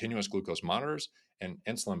continuous glucose monitors and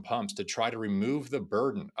insulin pumps to try to remove the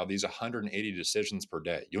burden of these 180 decisions per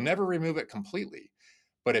day. You'll never remove it completely,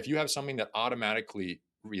 but if you have something that automatically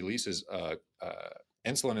releases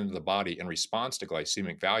insulin into the body in response to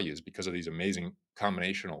glycemic values because of these amazing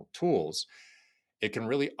combinational tools, it can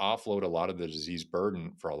really offload a lot of the disease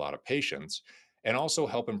burden for a lot of patients and also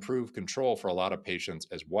help improve control for a lot of patients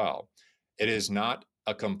as well. It is not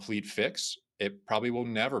a complete fix. It probably will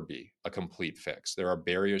never be a complete fix. There are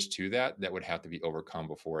barriers to that would have to be overcome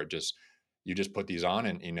before you just put these on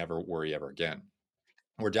and you never worry ever again.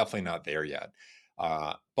 We're definitely not there yet.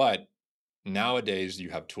 But nowadays,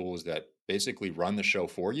 you have tools that basically run the show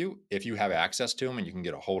for you if you have access to them and you can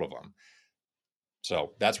get a hold of them.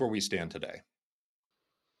 So that's where we stand today.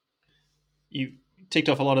 You ticked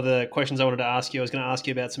off a lot of the questions I wanted to ask you. I was going to ask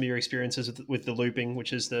you about some of your experiences with the looping,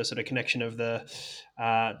 which is the sort of connection of the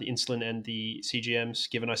insulin and the CGMs.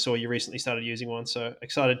 Given I saw you recently started using one, so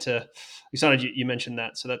excited you mentioned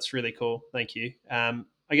that. So that's really cool. Thank you. I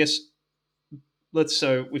guess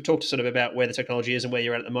so we've talked sort of about where the technology is and where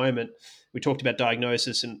you're at the moment. We talked about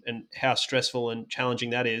diagnosis and how stressful and challenging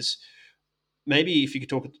that is. Maybe if you could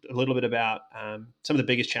talk a little bit about some of the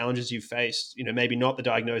biggest challenges you've faced, maybe not the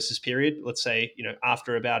diagnosis period, let's say,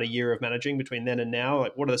 after about a year of managing between then and now,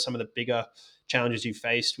 like what are some of the bigger challenges you've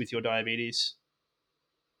faced with your diabetes?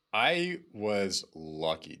 I was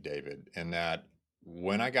lucky, David, in that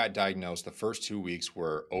when I got diagnosed, the first 2 weeks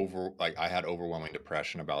were I had overwhelming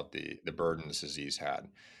depression about the burden this disease had.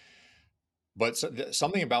 But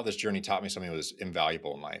something about this journey taught me something that was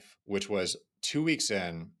invaluable in life, which was 2 weeks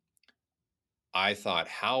in, I thought,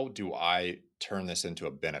 how do I turn this into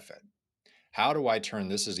a benefit? How do I turn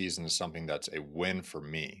this disease into something that's a win for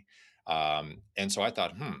me? And so I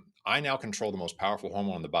thought, I now control the most powerful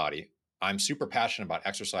hormone in the body. I'm super passionate about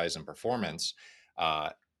exercise and performance.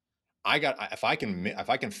 If I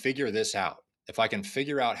can figure this out, if I can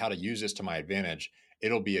figure out how to use this to my advantage,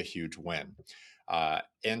 it'll be a huge win.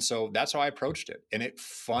 And so that's how I approached it. And it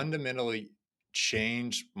fundamentally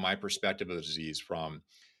changed my perspective of the disease from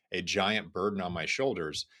a giant burden on my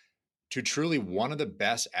shoulders to truly one of the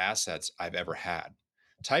best assets I've ever had.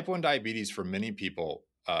 Type 1 diabetes for many people,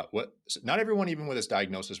 not everyone even with this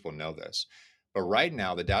diagnosis will know this, but right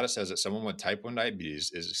now the data says that someone with type 1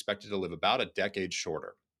 diabetes is expected to live about a decade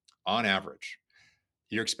shorter on average.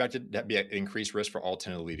 You're expected to be at increased risk for all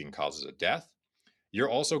 10 of the leading causes of death. You're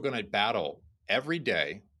also going to battle every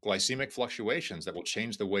day glycemic fluctuations that will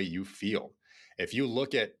change the way you feel. If you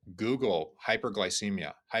look at Google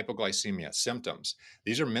hyperglycemia, hypoglycemia symptoms,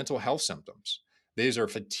 these are mental health symptoms. These are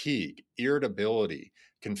fatigue, irritability,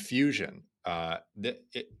 confusion. This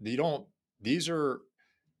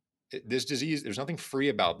disease, there's nothing free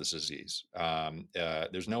about this disease.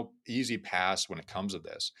 There's no easy pass when it comes to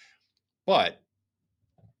this. But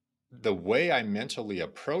the way I mentally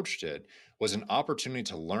approached it was an opportunity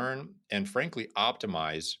to learn and frankly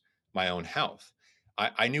optimize my own health.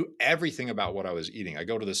 I knew everything about what I was eating. I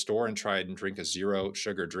go to the store and try and drink a zero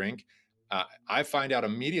sugar drink. I find out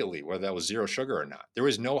immediately whether that was zero sugar or not. There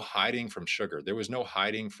was no hiding from sugar. There was no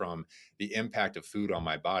hiding from the impact of food on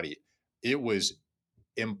my body. It was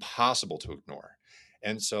impossible to ignore.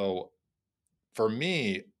 And so for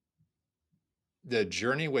me, the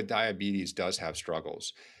journey with diabetes does have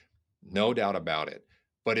struggles, no doubt about it.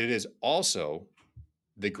 But it is also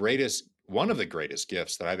one of the greatest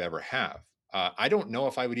gifts that I've ever have. I don't know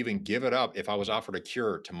if I would even give it up if I was offered a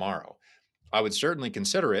cure tomorrow. I would certainly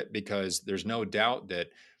consider it because there's no doubt that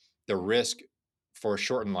the risk for a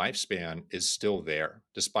shortened lifespan is still there,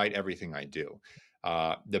 despite everything I do.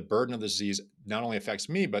 The burden of the disease not only affects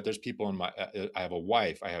me, but there's people in my. I have a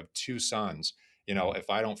wife. I have two sons. If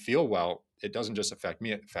I don't feel well, it doesn't just affect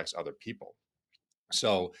me; it affects other people.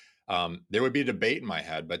 So there would be a debate in my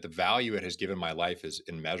head, but the value it has given my life is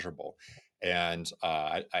immeasurable. And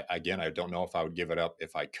again, I don't know if I would give it up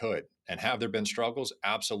if I could. And have there been struggles?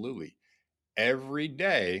 Absolutely. Every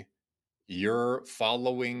day, you're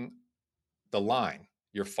following the line.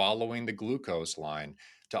 You're following the glucose line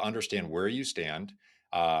to understand where you stand.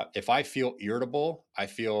 If I feel irritable, I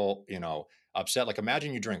feel, upset. Like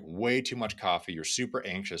imagine you drink way too much coffee. You're super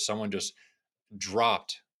anxious. Someone just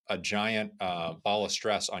dropped a giant ball of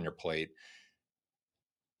stress on your plate.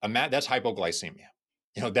 That's hypoglycemia.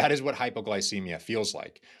 That is what hypoglycemia feels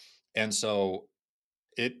like. And so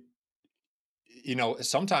it,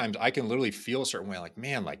 sometimes I can literally feel a certain way, like,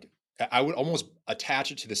 man, like I would almost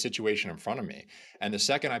attach it to the situation in front of me. And the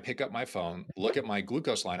second I pick up my phone, look at my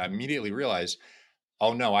glucose line, I immediately realize,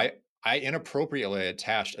 oh no, I inappropriately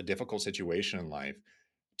attached a difficult situation in life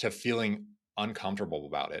to feeling uncomfortable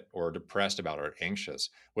about it or depressed about it or anxious,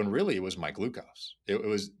 when really it was my glucose. It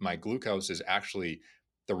was my glucose is actually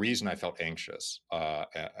the reason I felt anxious,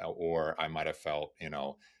 or I might have felt,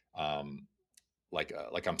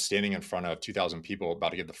 like I'm standing in front of 2,000 people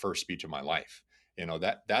about to give the first speech of my life.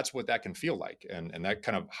 That's what that can feel like, and that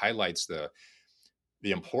kind of highlights the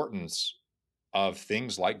importance of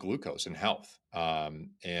things like glucose in health.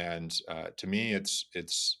 And to me,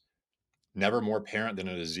 it's never more apparent than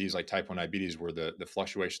a disease like type 1 diabetes, where the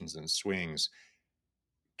fluctuations and swings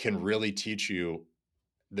can really teach you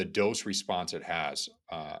the dose response it has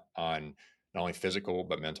on not only physical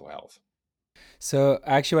but mental health. So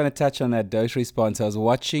I actually want to touch on that dose response. I was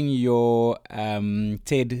watching your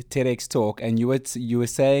TEDx talk, and you were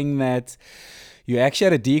saying that you actually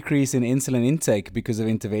had a decrease in insulin intake because of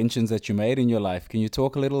interventions that you made in your life. Can you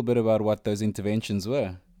talk a little bit about what those interventions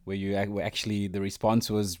were, where were actually the response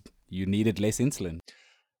was you needed less insulin?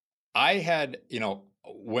 I had,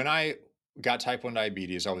 when I got type 1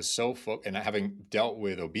 diabetes, I was so and having dealt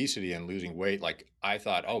with obesity and losing weight, like I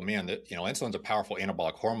thought, oh man, insulin's a powerful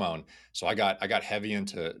anabolic hormone. So I got heavy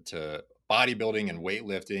into bodybuilding and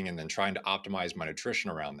weightlifting, and then trying to optimize my nutrition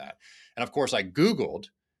around that. And of course I Googled,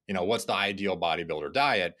 what's the ideal bodybuilder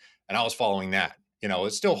diet? And I was following that.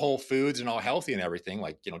 It's still whole foods and all healthy and everything,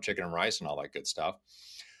 like, chicken and rice and all that good stuff.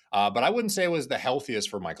 But I wouldn't say it was the healthiest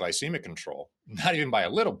for my glycemic control, not even by a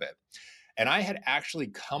little bit. And I had actually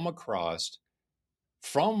come across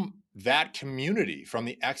from that community, from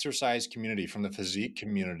the exercise community, from the physique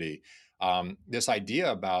community, this idea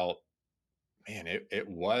about, man, it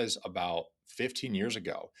was about 15 years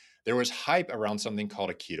ago. There was hype around something called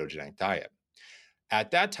a ketogenic diet.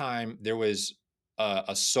 At that time, there was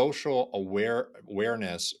a social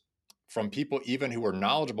awareness from people even who were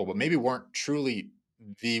knowledgeable, but maybe weren't truly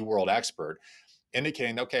the world expert,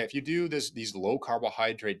 indicating, okay, if you do these low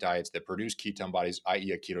carbohydrate diets that produce ketone bodies,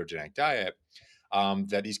 i.e. a ketogenic diet,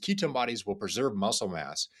 that these ketone bodies will preserve muscle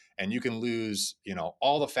mass, and you can lose,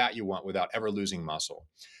 all the fat you want without ever losing muscle.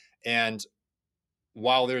 And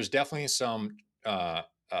while there's definitely some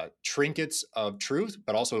trinkets of truth,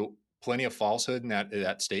 but also plenty of falsehood in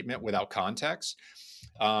that statement without context,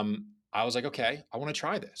 I was like, okay, I want to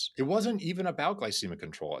try this. It wasn't even about glycemic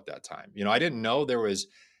control at that time. I didn't know there was.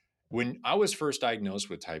 When I was first diagnosed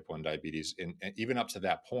with type 1 diabetes, and even up to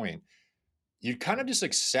that point, you kind of just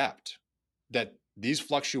accept that these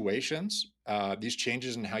fluctuations, these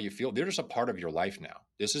changes in how you feel, they're just a part of your life now.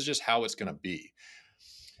 This is just how it's going to be.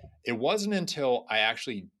 It wasn't until I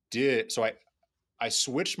actually did. So I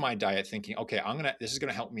switched my diet thinking, okay, this is going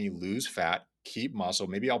to help me lose fat, keep muscle.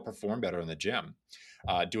 Maybe I'll perform better in the gym,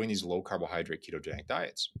 doing these low carbohydrate ketogenic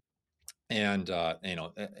diets. And,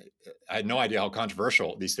 I had no idea how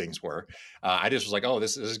controversial these things were. I just was like, oh,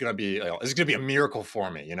 this is going to be, this is going to be a miracle for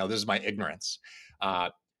me. This is my ignorance.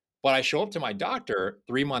 But I show up to my doctor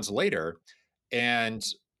 3 months later, and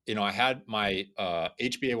I had my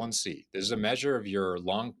HbA1c. This is a measure of your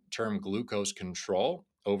long-term glucose control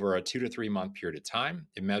over a 2 to 3 month period of time.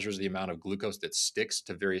 It measures the amount of glucose that sticks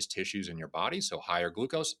to various tissues in your body. So higher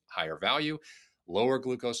glucose, higher value; lower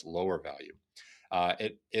glucose, lower value.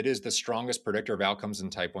 It is the strongest predictor of outcomes in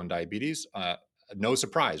type 1 diabetes. No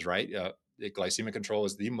surprise, right? Glycemic control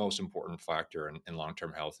is the most important factor in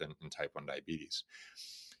long-term health in type 1 diabetes.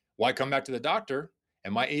 Well, I come back to the doctor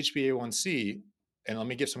and my HbA1c, and let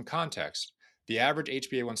me give some context. The average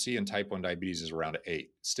HbA1c in type 1 diabetes is around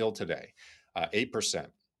 8, still today, 8%.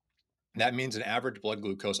 That means an average blood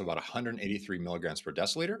glucose of about 183 milligrams per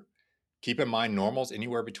deciliter. Keep in mind, normal is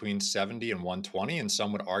anywhere between 70 and 120, and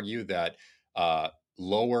some would argue that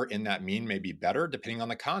lower in that mean may be better, depending on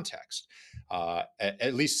the context,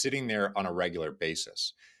 at least sitting there on a regular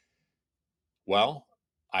basis. Well,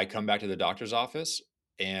 I come back to the doctor's office,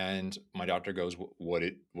 and my doctor goes, "What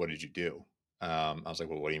did you do?" I was like,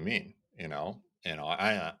 "Well, what do you mean?"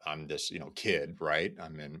 I'm this kid, right?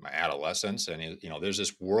 I'm in my adolescence, and there's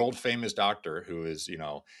this world famous doctor who is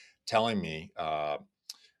telling me.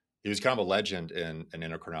 He was kind of a legend in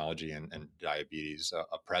endocrinology and diabetes,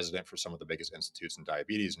 a president for some of the biggest institutes in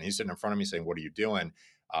diabetes. And he's sitting in front of me saying, "What are you doing?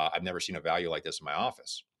 I've never seen a value like this in my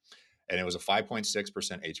office." And it was a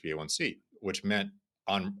 5.6% HbA1c, which meant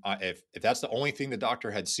if that's the only thing the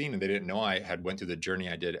doctor had seen and they didn't know I had went through the journey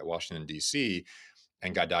I did at Washington, D.C.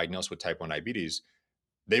 and got diagnosed with type 1 diabetes,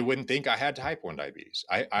 they wouldn't think I had type 1 diabetes.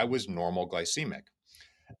 I was normal glycemic.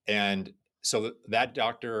 And so that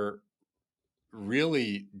doctor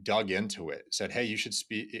really dug into it, said, "Hey, you should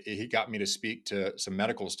speak." He got me to speak to some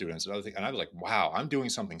medical students and other things. And I was like, wow, I'm doing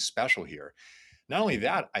something special here. Not only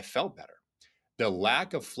that, I felt better. The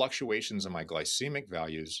lack of fluctuations in my glycemic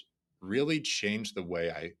values really changed the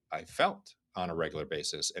way I felt on a regular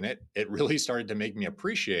basis. And it really started to make me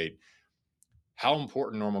appreciate how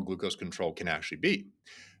important normal glucose control can actually be.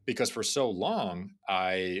 Because for so long,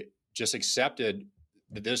 I just accepted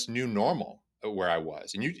this new normal where I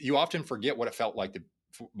was. And you often forget what it felt like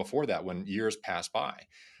before that when years pass by.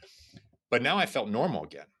 But now I felt normal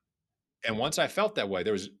again. And once I felt that way,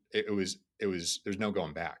 there's no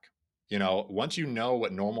going back. Once you know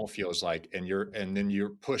what normal feels like and then you're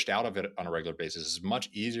pushed out of it on a regular basis, it's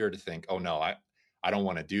much easier to think, "Oh no, I don't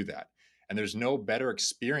want to do that." And there's no better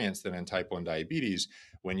experience than in type 1 diabetes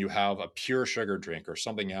when you have a pure sugar drink or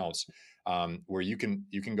something else, where you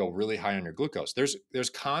can go really high on your glucose. There's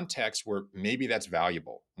context where maybe that's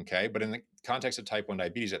valuable, okay? But in the context of type 1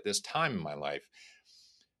 diabetes at this time in my life,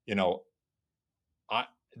 you know,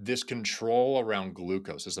 this control around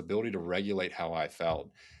glucose, this ability to regulate how I felt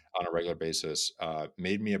on a regular basis,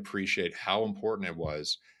 made me appreciate how important it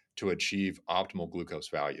was to achieve optimal glucose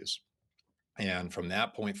values. And from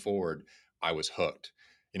that point forward, I was hooked.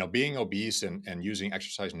 Being obese and using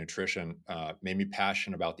exercise and nutrition made me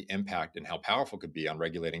passionate about the impact and how powerful it could be on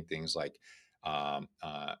regulating things like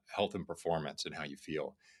health and performance and how you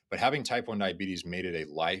feel. But having type 1 diabetes made it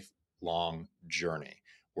a lifelong journey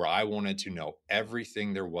where I wanted to know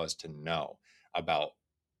everything there was to know about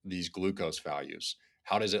these glucose values.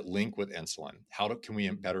 How does it link with insulin? Can we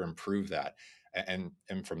better improve that? And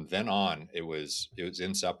from then on, it was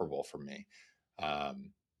inseparable for me.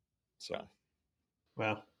 So,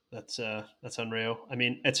 Wow, that's unreal. I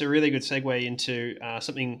mean, it's a really good segue into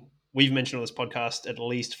something we've mentioned on this podcast at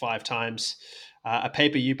least 5 times. A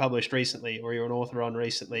paper you published recently, or you're an author on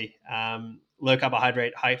recently, low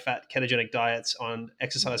carbohydrate, high fat ketogenic diets on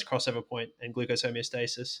exercise crossover point and glucose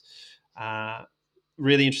homeostasis.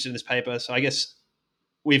 Really interested in this paper. So I guess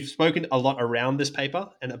we've spoken a lot around this paper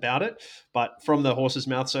and about it, but from the horse's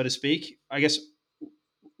mouth, so to speak, I guess,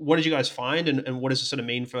 what did you guys find, and what does it sort of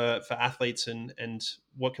mean for athletes, and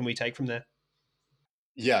what can we take from there?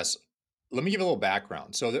 yes, let me give a little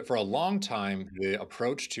background. So that for a long time, the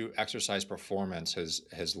approach to exercise performance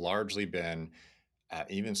has largely been,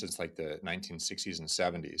 even since like the 1960s and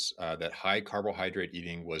 70s, that high carbohydrate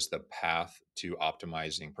eating was the path to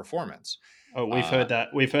optimizing performance. Oh, we've Uh, heard that.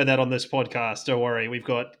 We've heard that on this podcast. Don't worry. We've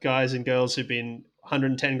got guys and girls who've been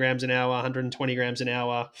 110 grams an hour, 120 grams an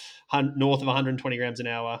hour, north of 120 grams an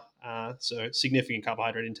hour. So significant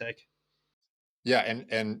carbohydrate intake. Yeah,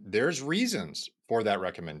 and there's reasons for that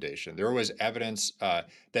recommendation. There was evidence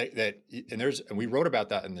and we wrote about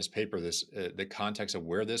that in this paper. The context of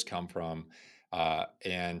where this come from,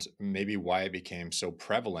 and maybe why it became so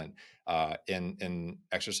prevalent in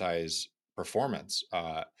exercise performance.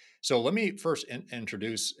 So let me first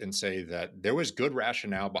introduce and say that there was good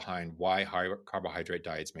rationale behind why high carbohydrate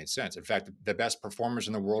diets made sense. In fact, the best performers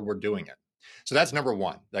in the world were doing it. So that's number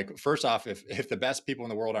one. Like, first off, if the best people in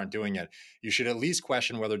the world aren't doing it, you should at least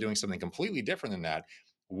question whether doing something completely different than that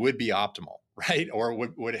would be optimal, right? Or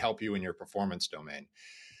would help you in your performance domain.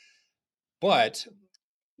 But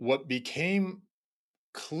what became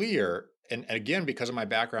clear, and again, because of my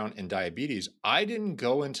background in diabetes, I didn't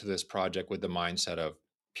go into this project with the mindset of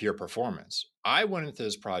pure performance. I went into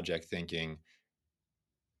this project thinking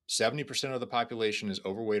 70% of the population is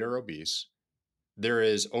overweight or obese. There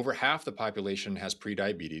is over half the population has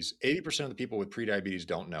prediabetes. 80% of the people with prediabetes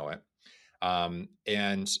don't know it.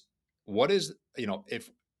 And what is, if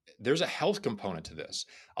there's a health component to this,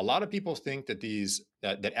 a lot of people think that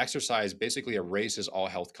that exercise basically erases all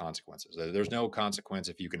health consequences. There's no consequence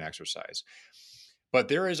if you can exercise. But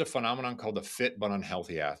there is a phenomenon called the fit but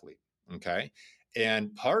unhealthy athlete. Okay.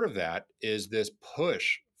 And part of that is this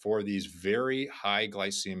push for these very high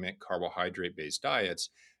glycemic carbohydrate based diets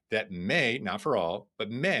that may, not for all,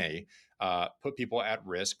 but may put people at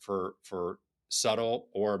risk for subtle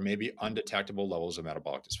or maybe undetectable levels of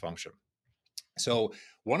metabolic dysfunction. So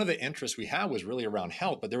one of the interests we had was really around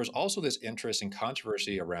health, but there was also this interest and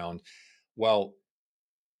controversy around, well,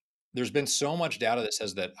 there's been so much data that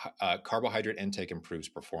says that carbohydrate intake improves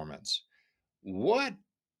performance. What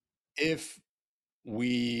if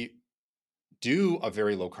we do a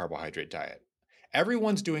very low carbohydrate diet?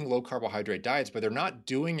 Everyone's doing low carbohydrate diets, but they're not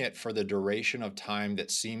doing it for the duration of time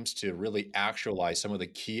that seems to really actualize some of the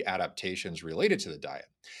key adaptations related to the diet.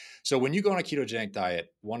 So when you go on a ketogenic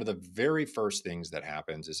diet, one of the very first things that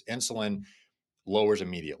happens is insulin lowers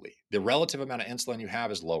immediately. The relative amount of insulin you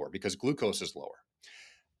have is lower because glucose is lower.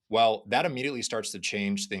 Well, that immediately starts to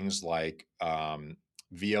change things like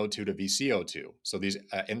VO2 to VCO2. So these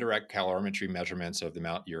indirect calorimetry measurements of the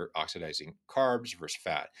amount you're oxidizing carbs versus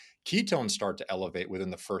fat. Ketones start to elevate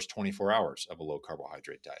within the first 24 hours of a low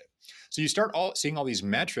carbohydrate diet. So you start seeing all these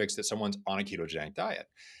metrics that someone's on a ketogenic diet.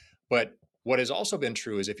 But what has also been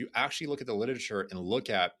true is if you actually look at the literature and look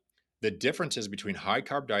at the differences between high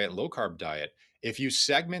carb diet and low carb diet, if you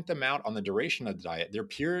segment them out on the duration of the diet, there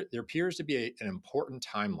appears to be an important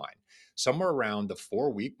timeline, somewhere around the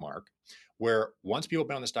 4-week mark, where once people have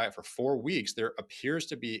been on this diet for 4 weeks, there appears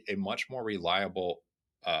to be a much more reliable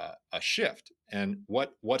a shift. And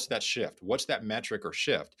what's that shift? What's that metric or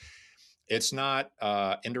shift? It's not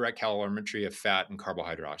indirect calorimetry of fat and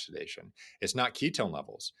carbohydrate oxidation. It's not ketone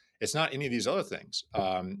levels. It's not any of these other things.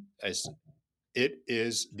 It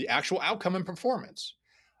is the actual outcome and performance.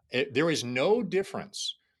 There is no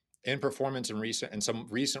difference in performance in some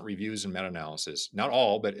recent reviews and meta-analysis, not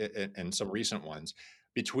all, but in some recent ones,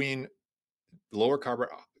 between lower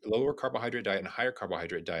carbohydrate diet and higher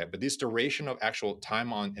carbohydrate diet. But this duration of actual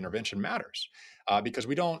time on intervention matters because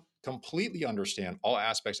we don't completely understand all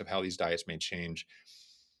aspects of how these diets may change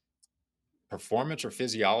performance or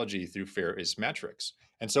physiology through various metrics.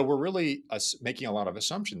 And so we're really making a lot of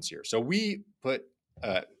assumptions here. So we put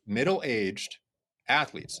middle-aged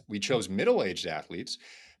athletes. We chose middle-aged athletes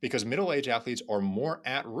because middle-aged athletes are more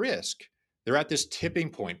at risk. They're at this tipping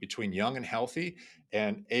point between young and healthy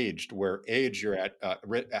and aged, where age you're at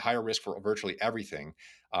higher risk for virtually everything,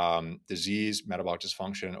 disease, metabolic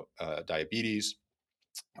dysfunction, diabetes,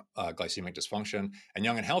 glycemic dysfunction, and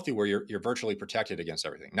young and healthy, where you're virtually protected against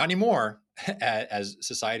everything. Not anymore, as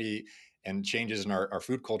society and changes in our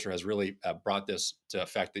food culture has really brought this to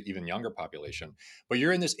affect the even younger population. But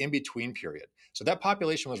you're in this in-between period. So that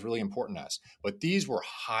population was really important to us. But these were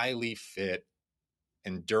highly fit,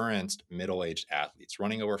 endurance middle-aged athletes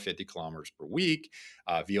running over 50 kilometers per week.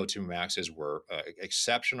 VO2 maxes were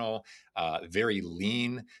exceptional, very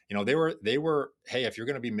lean. They were, hey, if you're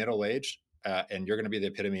going to be middle-aged, and you're going to be the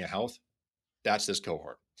epitome of health, that's this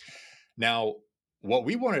cohort. Now, what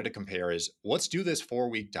we wanted to compare is let's do this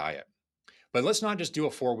 4-week diet. But let's not just do a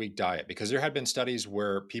 4-week diet, because there had been studies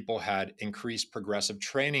where people had increased progressive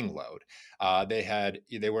training load.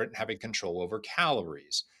 They weren't having control over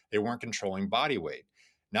calories. They weren't controlling body weight.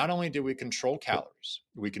 Not only did we control calories,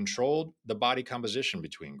 we controlled the body composition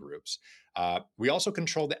between groups. We also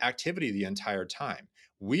controlled the activity the entire time.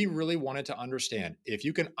 We really wanted to understand if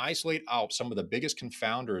you can isolate out some of the biggest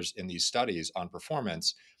confounders in these studies on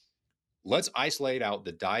performance, let's isolate out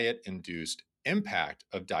the diet-induced impact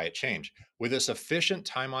of diet change with a sufficient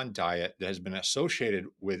time on diet that has been associated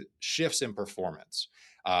with shifts in performance.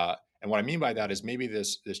 And what I mean by that is maybe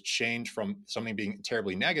this change from something being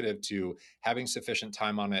terribly negative to having sufficient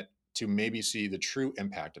time on it to maybe see the true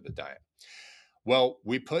impact of the diet. Well,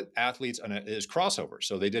 we put athletes on it as crossover.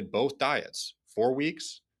 So they did both diets, 4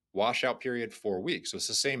 weeks, washout period, 4 weeks. So it's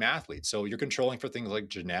the same athlete. So you're controlling for things like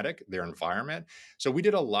genetic, their environment. So we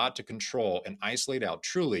did a lot to control and isolate out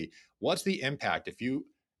truly what's the impact if you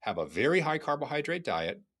have a very high carbohydrate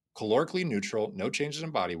diet, calorically neutral, no changes in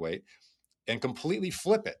body weight, and completely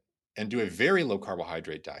flip it and do a very low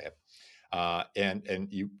carbohydrate diet, and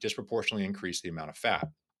you disproportionately increase the amount of fat.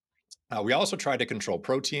 We also tried to control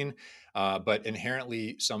protein, but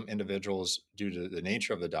inherently, some individuals, due to the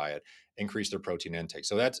nature of the diet, increase their protein intake.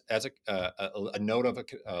 So that's a note of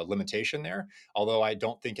a limitation there, although I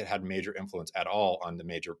don't think it had major influence at all on the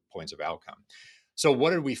major points of outcome. So what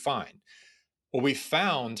did we find? Well, we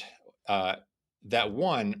found that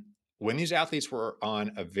one, when these athletes were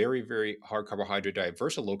on a very, very hard carbohydrate diet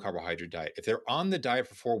versus a low carbohydrate diet, if they're on the diet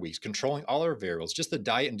for 4 weeks, controlling all their variables, just the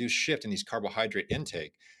diet-induced shift in these carbohydrate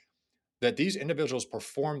intake, that these individuals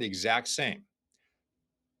perform the exact same.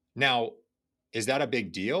 Now, is that a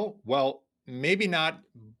big deal? Well, maybe not,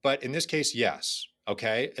 but in this case, yes.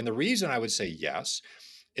 Okay. And the reason I would say yes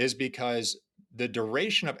is because the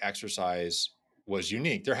duration of exercise was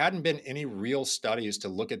unique. There hadn't been any real studies to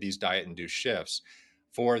look at these diet induced shifts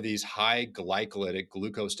for these high glycolytic,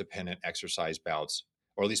 glucose dependent exercise bouts,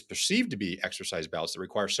 or at least perceived to be exercise bouts that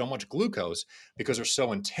require so much glucose because they're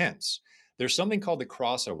so intense. There's something called the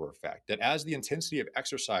crossover effect, that as the intensity of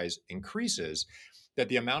exercise increases, that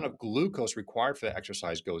the amount of glucose required for the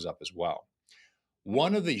exercise goes up as well.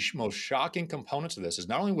 One of the most shocking components of this is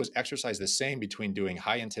not only was exercise the same between doing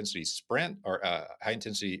high intensity sprint or high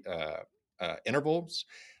intensity intervals,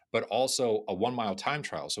 but also a 1 mile time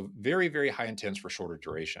trial. So very, very high intense for shorter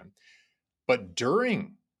duration. But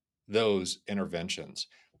during those interventions,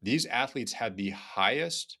 these athletes had the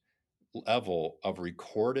highest level of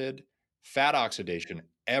recorded fat oxidation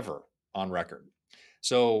ever on record.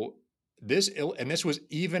 So this was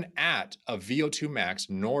even at a VO2 max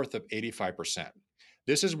north of 85%.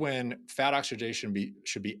 This is when fat oxidation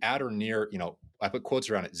should be at or near, I put quotes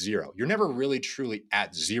around it, zero. You're never really truly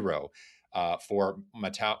at zero for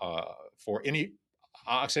any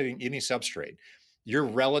oxidating any substrate. Your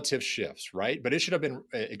relative shifts, right? But it should have been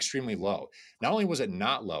extremely low. Not only was it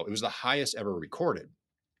not low, it was the highest ever recorded.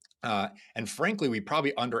 And frankly, we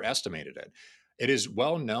probably underestimated it. It is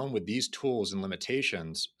well known with these tools and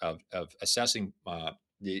limitations of assessing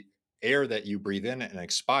the air that you breathe in and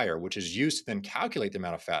expire, which is used to then calculate the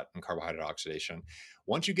amount of fat and carbohydrate oxidation.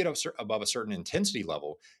 Once you get above a certain intensity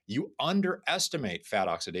level, you underestimate fat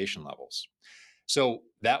oxidation levels. So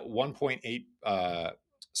that 1.8,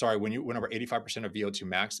 when you went over 85% of VO2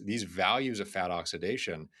 max, these values of fat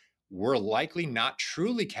oxidation were likely not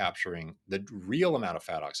truly capturing the real amount of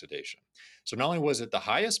fat oxidation. So not only was it the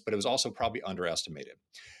highest, but it was also probably underestimated.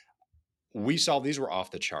 We saw these were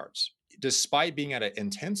off the charts, despite being at an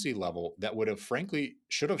intensity level that would have frankly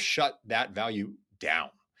should have shut that value down.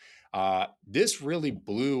 This really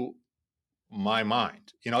blew my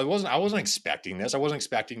mind. I wasn't expecting this. I wasn't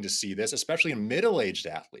expecting to see this, especially in middle-aged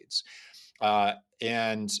athletes.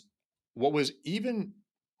 And what was even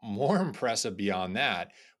more impressive beyond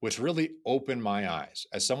that, which really opened my eyes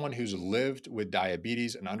as someone who's lived with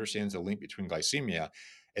diabetes and understands the link between glycemia,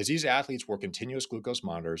 is these athletes wore continuous glucose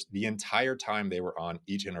monitors the entire time they were on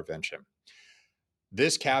each intervention.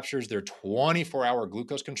 This captures their 24-hour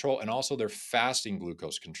glucose control and also their fasting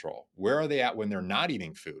glucose control. Where are they at when they're not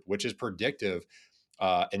eating food, which is predictive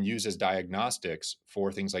and used as diagnostics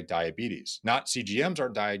for things like diabetes. Not CGMs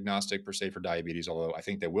aren't diagnostic per se for diabetes, although I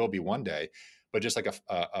think they will be one day, but just like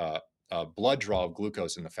a blood draw of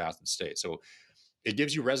glucose in the fasted state. So it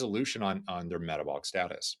gives you resolution on their metabolic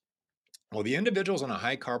status. Well, the individuals on a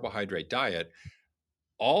high carbohydrate diet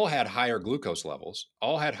all had higher glucose levels,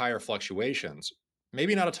 all had higher fluctuations.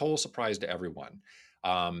 Maybe not a total surprise to everyone,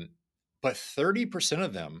 but 30%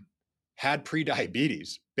 of them had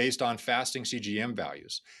prediabetes based on fasting CGM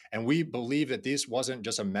values. And we believe that this wasn't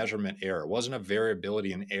just a measurement error, it wasn't a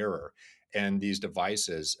variability in error in these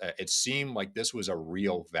devices. It seemed like this was a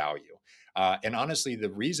real value. And honestly,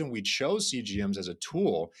 the reason we chose CGMs as a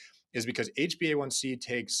tool is because HbA1c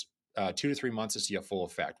takes 2 to 3 months to see a full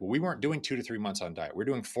effect. Well, we weren't doing 2 to 3 months on diet. We're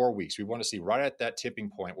doing 4 weeks. We want to see right at that tipping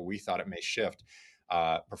point where we thought it may shift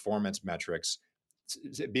performance metrics,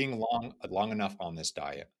 being long enough on this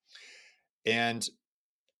diet. And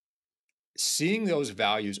seeing those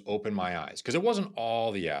values opened my eyes, because it wasn't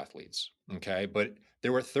all the athletes, okay? But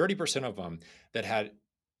there were 30% of them that had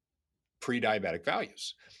pre-diabetic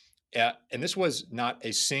values. And this was not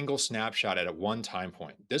a single snapshot at one time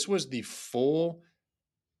point. This was the full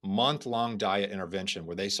month-long diet intervention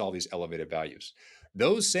where they saw these elevated values.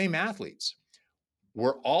 Those same athletes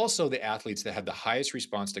were also the athletes that had the highest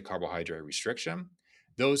response to carbohydrate restriction.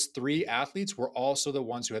 Those 3 athletes were also the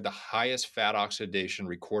ones who had the highest fat oxidation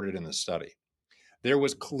recorded in the study. There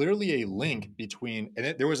was clearly a link between,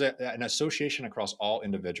 and there was an association across all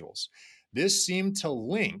individuals. This seemed to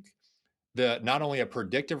link not only a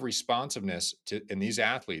predictive responsiveness in these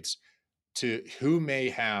athletes, to who may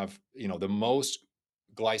have, the most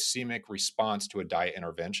glycemic response to a diet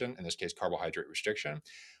intervention, in this case, carbohydrate restriction,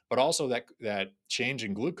 but also that change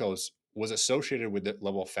in glucose was associated with the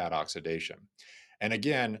level of fat oxidation. And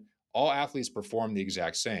again, all athletes performed the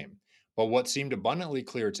exact same. But what seemed abundantly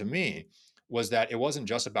clear to me was that it wasn't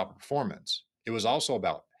just about performance, it was also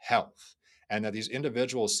about health. And that these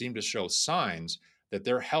individuals seemed to show signs that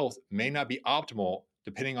their health may not be optimal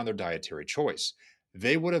depending on their dietary choice.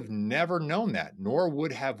 They would have never known that, nor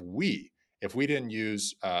would have we, if we didn't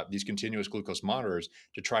use these continuous glucose monitors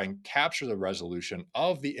to try and capture the resolution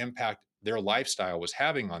of the impact their lifestyle was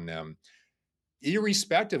having on them,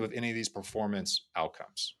 irrespective of any of these performance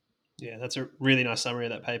outcomes. Yeah, that's a really nice summary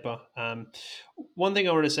of that paper. One thing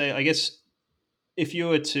I want to say, I guess, if you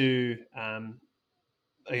were to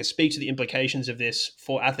I guess, speak to the implications of this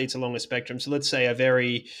for athletes along the spectrum. So let's say a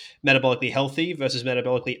very metabolically healthy versus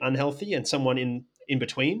metabolically unhealthy, and someone in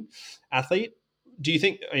between athlete. Do you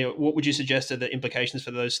think, what would you suggest are the implications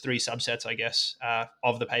for those three subsets, I guess,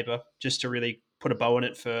 of the paper, just to really put a bow on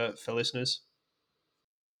it for listeners?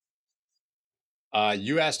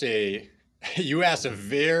 You asked a you asked a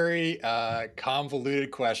very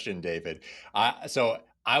convoluted question, David. So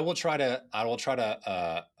I will try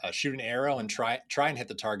to shoot an arrow and try and hit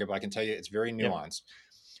the target, but I can tell you it's very Yep. nuanced.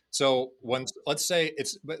 So let's say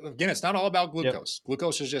but again, it's not all about Yep. glucose.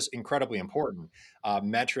 Glucose is just incredibly important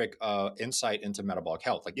metric insight into metabolic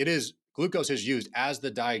health. Like glucose is used as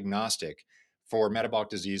the diagnostic for metabolic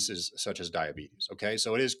diseases such as diabetes. Okay,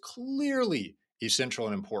 so it is clearly essential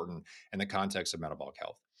and important in the context of metabolic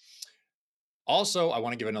health. Also, I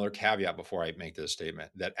want to give another caveat before I make this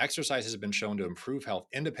statement that exercise has been shown to improve health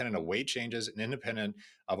independent of weight changes and independent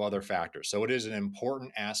of other factors. So it is an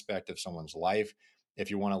important aspect of someone's life if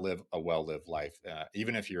you want to live a well-lived life,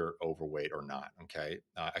 even if you're overweight or not. Okay,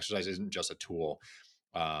 exercise isn't just a tool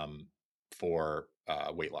for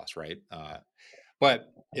weight loss, right?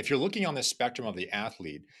 But if you're looking on the spectrum of the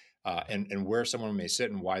athlete and where someone may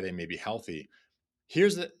sit and why they may be healthy,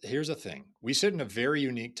 here's the thing. We sit in a very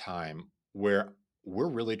unique time where we're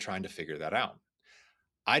really trying to figure that out.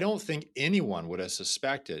 I don't think anyone would have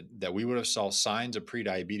suspected that we would have saw signs of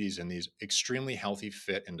prediabetes in these extremely healthy,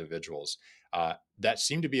 fit individuals that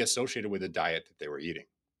seemed to be associated with the diet that they were eating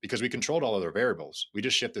because we controlled all other variables. We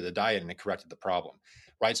just shifted the diet and it corrected the problem,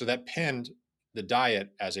 right? So that pinned the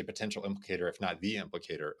diet as a potential implicator, if not the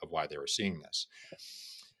implicator, of why they were seeing this.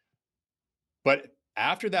 But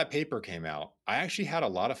after that paper came out, I actually had a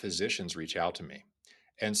lot of physicians reach out to me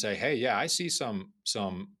and say, "Hey, yeah, I see some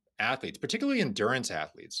athletes, particularly endurance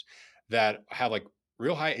athletes, that have like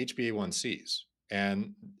real high HbA1cs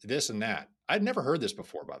and this and that." I'd never heard this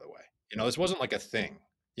before, by the way. This wasn't like a thing.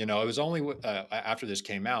 It was only after this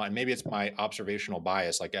came out, and maybe it's my observational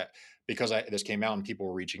bias, like because this came out and people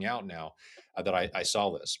were reaching out now that I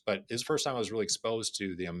saw this. But it's the first time I was really exposed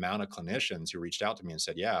to the amount of clinicians who reached out to me and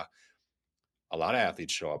said, "Yeah, a lot of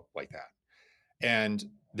athletes show up like that." And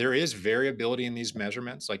there is variability in these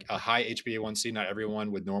measurements, like a high HbA1c. Not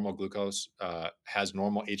everyone with normal glucose has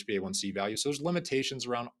normal HbA1c values. So there's limitations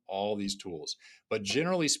around all these tools. But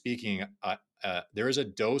generally speaking, there is a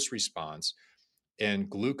dose response in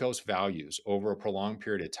glucose values over a prolonged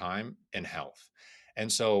period of time in health.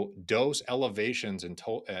 And so dose elevations and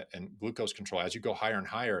glucose control, as you go higher and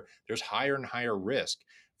higher, there's higher and higher risk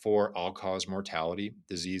for all-cause mortality,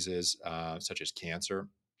 diseases such as cancer,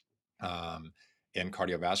 and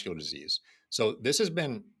cardiovascular disease. So this has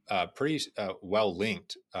been pretty well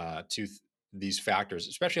linked to these factors,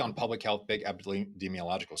 especially on public health, big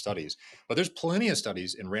epidemiological studies. But there's plenty of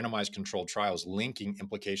studies in randomized controlled trials linking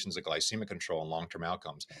implications of glycemic control and long-term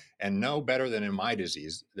outcomes. And no better than in my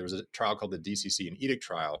disease, there was a trial called the DCC and EDIC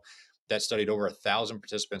trial that studied over 1,000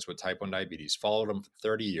 participants with type 1 diabetes, followed them for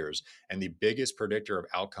 30 years. And the biggest predictor of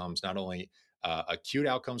outcomes, not only acute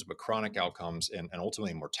outcomes, but chronic outcomes and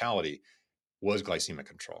ultimately mortality, was glycemic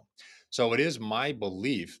control. So it is my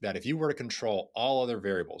belief that if you were to control all other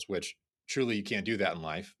variables, which truly you can't do that in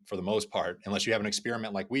life for the most part, unless you have an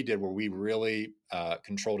experiment like we did where we really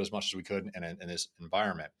controlled as much as we could in this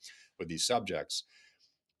environment with these subjects.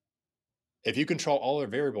 If you control all their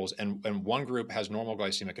variables and one group has normal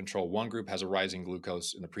glycemic control, one group has a rising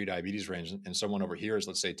glucose in the prediabetes range, and someone over here is,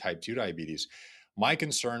 let's say, type 2 diabetes, my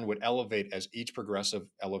concern would elevate as each progressive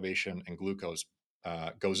elevation in glucose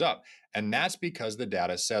goes up. And that's because the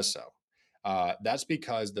data says so. That's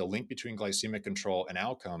because the link between glycemic control and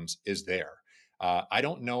outcomes is there. I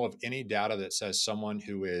don't know of any data that says someone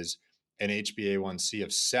who is an HbA1c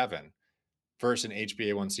of 7 versus an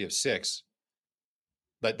HbA1c of 6,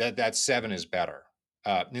 that 7 is better.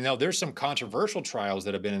 There's some controversial trials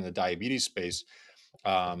that have been in the diabetes space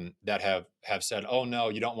that have said, oh no,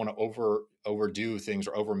 you don't want to overdo things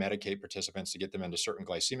or over medicate participants to get them into certain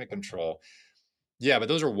glycemic control. Yeah, but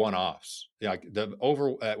those are one-offs. Yeah, like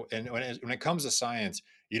and when it comes to science,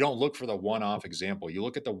 you don't look for the one-off example. You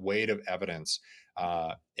look at the weight of evidence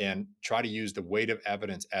and try to use the weight of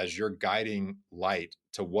evidence as your guiding light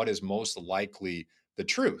to what is most likely the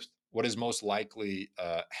truth, what is most likely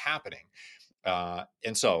happening.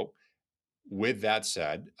 And so, with that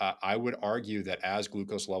said, I would argue that as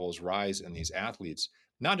glucose levels rise in these athletes,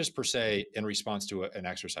 not just per se in response to an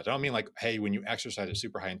exercise. I don't mean like, hey, when you exercise at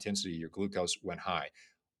super high intensity, your glucose went high.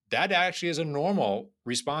 That actually is a normal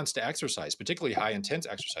response to exercise, particularly high intense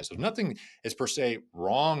exercise. So nothing is per se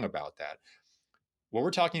wrong about that. What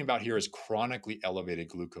we're talking about here is chronically elevated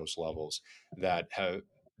glucose levels that have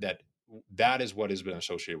that that is what has been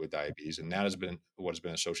associated with diabetes, and that has been what has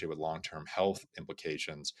been associated with long-term health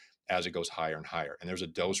implications as it goes higher and higher. And there's a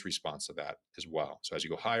dose response to that as well. So as you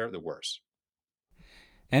go higher, the worse.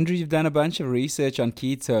 Andrew, you've done a bunch of research on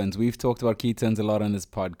ketones. We've talked about ketones a lot on this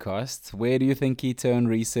podcast. Where do you think ketone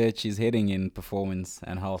research is heading in performance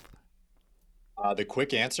and health? The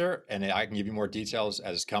quick answer, and I can give you more details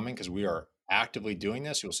as it's coming because we are actively doing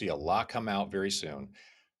this. You'll see a lot come out very soon.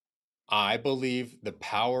 I believe the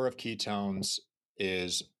power of ketones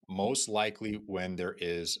is most likely when there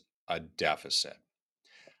is a deficit.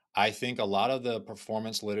 I think a lot of the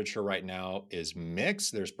performance literature right now is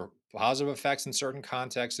mixed. There's positive effects in certain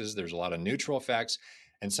contexts, there's a lot of neutral effects.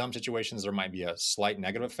 In some situations, there might be a slight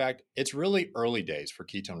negative effect. It's really early days for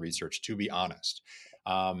ketone research, to be honest.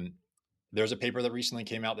 Um, there's a paper that recently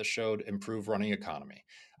came out that showed improved running economy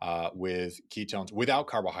with ketones without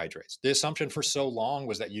carbohydrates. The assumption for so long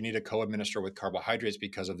was that you need to co-administer with carbohydrates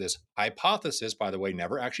because of this hypothesis, by the way,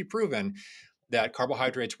 never actually proven, that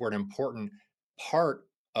carbohydrates were an important part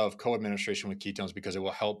of co-administration with ketones because it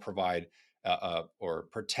will help provide or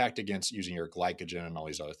protect against using your glycogen and all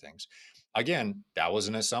these other things. Again, that was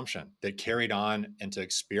an assumption that carried on into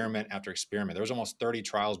experiment after experiment. There was almost 30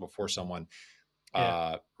 trials before someone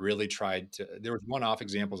really tried to. There was one-off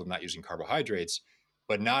examples of not using carbohydrates,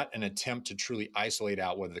 but not an attempt to truly isolate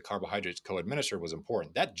out whether the carbohydrates co-administered was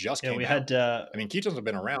important. That just Yeah, came we out. had I mean, ketones have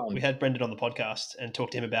been around. we had Brendan on the podcast and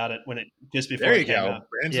talked to him about it when it just before There it you came go. out.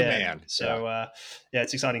 Brand's a Yeah. man. So yeah,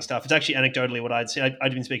 it's exciting stuff. It's actually anecdotally what I'd seen.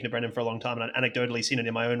 I'd been speaking to Brendan for a long time, and I'd anecdotally seen it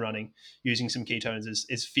in my own running using some ketones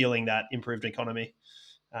is feeling that improved economy.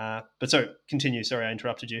 But so continue. Sorry, I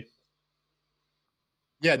interrupted you.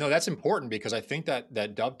 Yeah, no, that's important because I think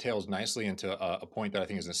that dovetails nicely into a point that I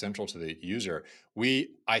think is essential to the user.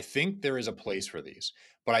 I think there is a place for these,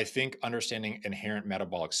 but I think understanding inherent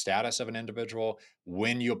metabolic status of an individual,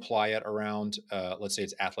 when you apply it around, let's say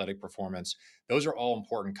it's athletic performance, those are all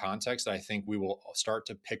important contexts that I think we will start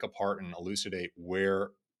to pick apart and elucidate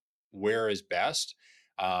where is best,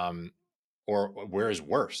 um, or where is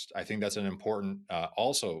worst. I think that's an important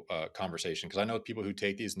also conversation because I know people who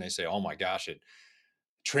take these and they say, "Oh my gosh, it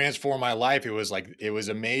transformed my life. It was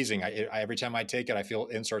amazing. Every time I take it, I feel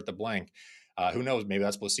insert the blank." Who knows? Maybe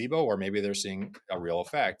that's placebo, or maybe they're seeing a real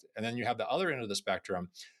effect. And then you have the other end of the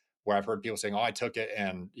spectrum, where I've heard people saying, "Oh, I took it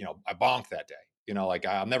and I bonked that day. Like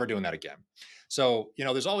I'm never doing that again." So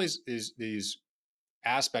there's always these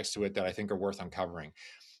aspects to it that I think are worth uncovering.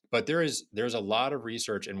 But there's a lot of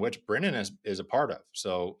research in which Brennan is a part of.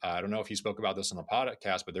 So I don't know if he spoke about this on the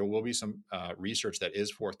podcast, but there will be some research that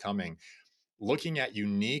is forthcoming looking at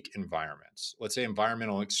unique environments, let's say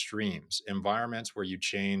environmental extremes, environments where you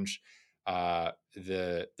change the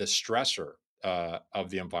stressor of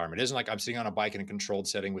the environment. It isn't like I'm sitting on a bike in a controlled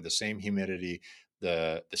setting with the same humidity,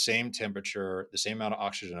 the same temperature, the same amount of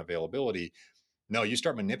oxygen availability. No, you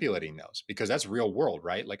start manipulating those because that's real world,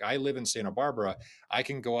 right? Like I live in Santa Barbara. I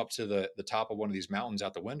can go up to the top of one of these mountains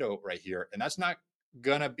out the window right here. And that's not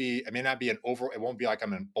gonna be, it may not be it won't be like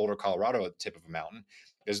I'm in Boulder, Colorado at the tip of a mountain.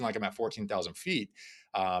 It isn't like I'm at 14,000 feet.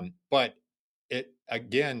 But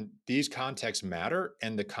again, these contexts matter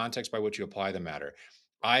and the context by which you apply them matter.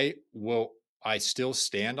 I still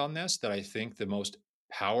stand on this that I think the most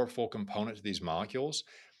powerful component to these molecules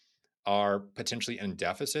are potentially in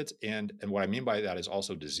deficits, and what I mean by that is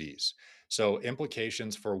also disease. So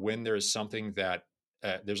implications for when there is something that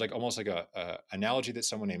there's like almost like a analogy that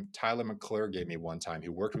someone named Tyler McClure gave me one time,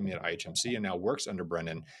 who worked with me at IHMC and now works under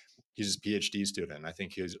Brennan. He's his PhD student, and I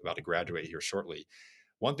think he's about to graduate here shortly.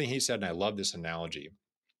 One thing he said, and I love this analogy,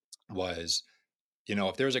 was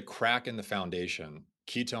if there's a crack in the foundation,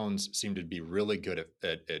 ketones seem to be really good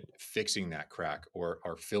at fixing that crack or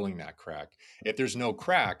filling that crack. If there's no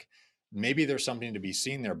crack, maybe there's something to be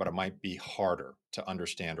seen there, but it might be harder to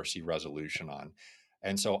understand or see resolution on.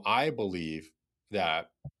 And so I believe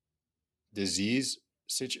that disease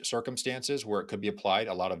circumstances where it could be applied,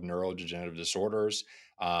 a lot of neurodegenerative disorders,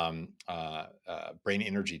 brain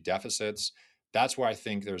energy deficits. That's where I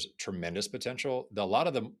think there's tremendous potential. A lot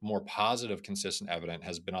of the more positive, consistent evidence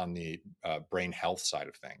has been on the brain health side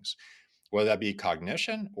of things, whether that be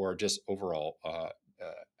cognition or just overall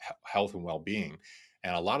health and well-being.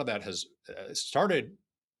 And a lot of that has started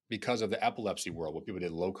because of the epilepsy world, where people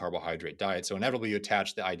did low carbohydrate diet. So inevitably you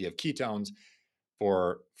attach the idea of ketones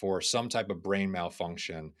for some type of brain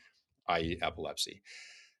malfunction, i.e. epilepsy.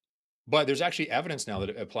 But there's actually evidence now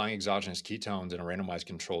that applying exogenous ketones in a randomized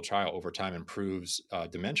controlled trial over time improves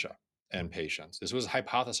dementia in patients. This was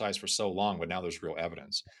hypothesized for so long, but now there's real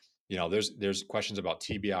evidence. There's questions about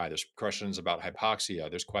TBI, there's questions about hypoxia,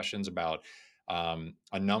 there's questions about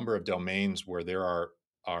a number of domains where there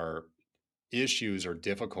are issues or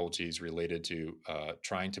difficulties related to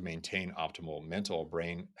trying to maintain optimal mental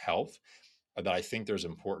brain health that I think there's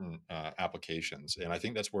important applications. And I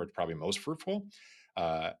think that's where it's probably most fruitful.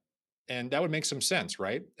 And that would make some sense,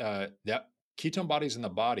 right? That ketone bodies in the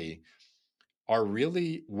body were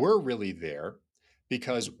really there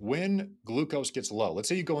because when glucose gets low, let's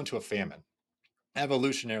say you go into a famine,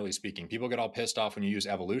 evolutionarily speaking, people get all pissed off when you use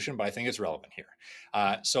evolution, but I think it's relevant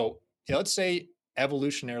here. So let's say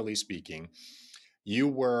evolutionarily speaking, you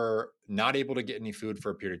were not able to get any food for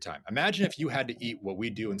a period of time. Imagine if you had to eat what we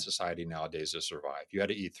do in society nowadays to survive. You had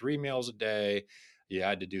to eat 3 meals a day. You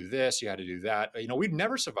had to do this. You had to do that. We'd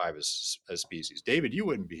never survive as a species. David, you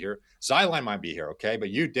wouldn't be here. Xyline might be here, okay?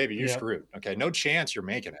 But you, David, you're screwed. Okay, no chance you're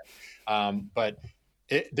making it. But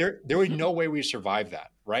there would be no way we survive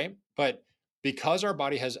that, right? But because our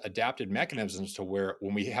body has adapted mechanisms to where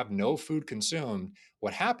when we have no food consumed,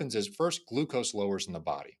 what happens is first glucose lowers in the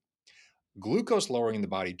body. Glucose lowering in the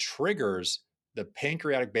body triggers the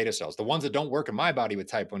pancreatic beta cells, the ones that don't work in my body with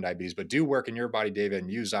type 1 diabetes, but do work in your body, David, and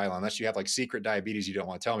use Xyline, unless you have like secret diabetes you don't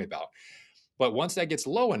want to tell me about. But once that gets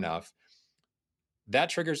low enough, that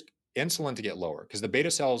triggers insulin to get lower because the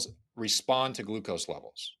beta cells respond to glucose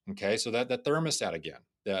levels. Okay, so that thermostat again,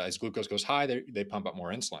 as glucose goes high, they pump up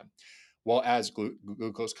more insulin. Well, as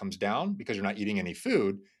glucose comes down, because you're not eating any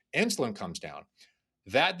food, insulin comes down.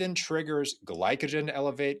 That then triggers glycogen to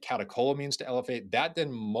elevate, catecholamines to elevate. That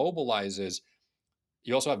then mobilizes.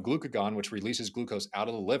 You also have glucagon, which releases glucose out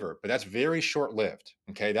of the liver, but that's very short-lived.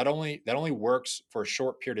 Okay, that only works for a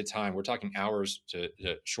short period of time. We're talking hours to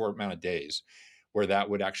a short amount of days, where that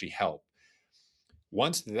would actually help.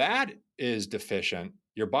 Once that is deficient,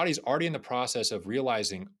 your body's already in the process of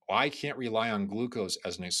realizing, I can't rely on glucose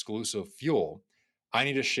as an exclusive fuel. I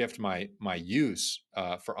need to shift my use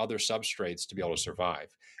for other substrates to be able to survive.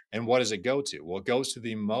 And what does it go to? Well, it goes to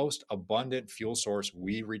the most abundant fuel source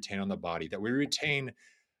we retain on the body, that we retain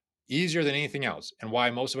easier than anything else. And why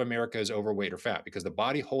most of America is overweight or fat, because the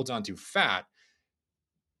body holds on to fat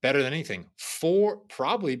better than anything, for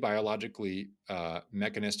probably biologically,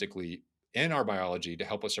 mechanistically in our biology to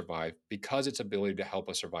help us survive, because its ability to help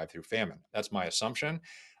us survive through famine. That's my assumption.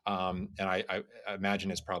 And I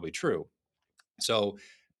imagine it's probably true. So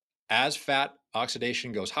as fat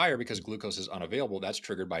oxidation goes higher because glucose is unavailable, that's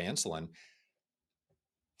triggered by insulin.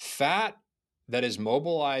 Fat that is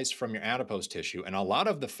mobilized from your adipose tissue, and a lot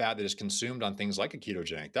of the fat that is consumed on things like a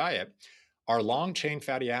ketogenic diet, are long-chain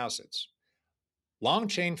fatty acids.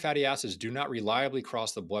 Long-chain fatty acids do not reliably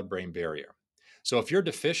cross the blood-brain barrier. So if you're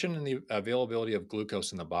deficient in the availability of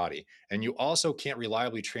glucose in the body, and you also can't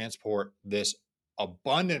reliably transport this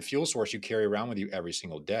abundant fuel source you carry around with you every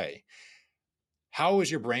single day, how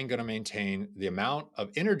is your brain going to maintain the amount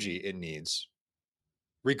of energy it needs,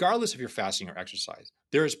 regardless if you're fasting or exercise?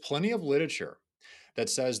 There is plenty of literature that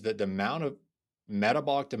says that the amount of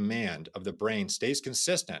metabolic demand of the brain stays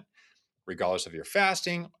consistent regardless of your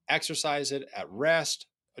fasting, exercise it, at rest,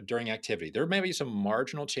 during activity. There may be some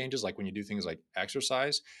marginal changes, like when you do things like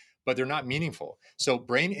exercise, but they're not meaningful. So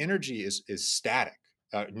brain energy is static,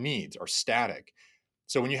 needs are static.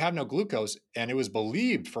 So when you have no glucose, and it was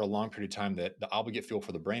believed for a long period of time that the obligate fuel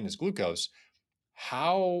for the brain is glucose,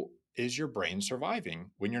 how is your brain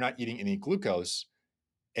surviving when you're not eating any glucose,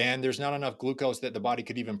 and there's not enough glucose that the body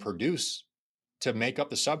could even produce to make up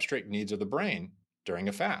the substrate needs of the brain during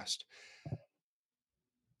a fast?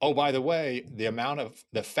 Oh, by the way, the amount of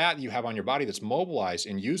the fat you have on your body that's mobilized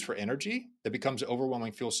and used for energy that becomes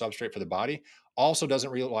overwhelming fuel substrate for the body also doesn't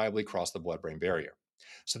reliably cross the blood-brain barrier.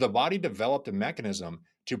 So the body developed a mechanism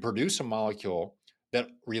to produce a molecule that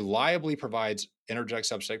reliably provides energetic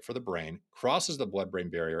substrate for the brain, crosses the blood-brain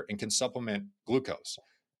barrier, and can supplement glucose.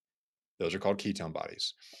 Those are called ketone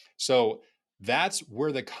bodies. So that's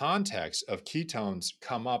where the context of ketones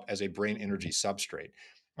come up as a brain energy substrate,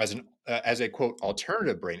 as a quote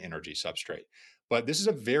alternative brain energy substrate. But this is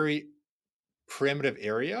a very primitive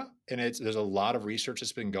area, and there's a lot of research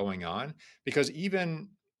that's been going on, because even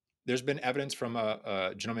there's been evidence from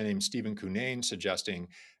a gentleman named Stephen Koutnik suggesting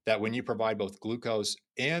that when you provide both glucose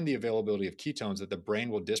and the availability of ketones, that the brain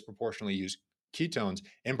will disproportionately use ketones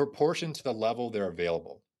in proportion to the level they're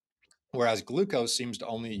available. Whereas glucose seems to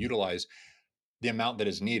only utilize the amount that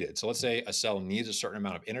is needed. So let's say a cell needs a certain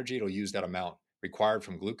amount of energy, it'll use that amount required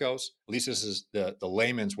from glucose. At least this is the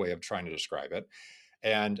layman's way of trying to describe it.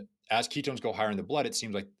 And as ketones go higher in the blood, it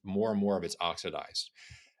seems like more and more of it's oxidized.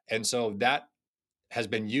 And so that has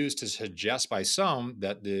been used to suggest by some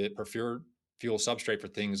that the preferred fuel substrate for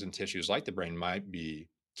things in tissues like the brain might be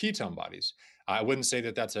ketone bodies. I wouldn't say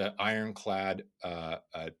that that's an ironclad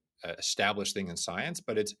established thing in science,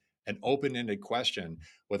 but it's an open-ended question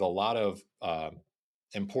with a lot of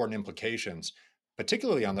important implications,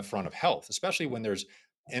 particularly on the front of health, especially when there's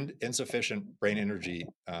insufficient brain energy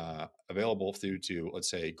available due to, let's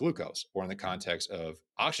say, glucose, or in the context of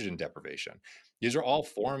oxygen deprivation. These are all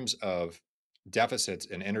forms of deficits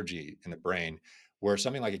in energy in the brain, where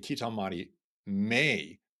something like a ketone body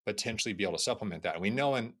may potentially be able to supplement that. And we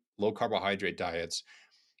know in low carbohydrate diets,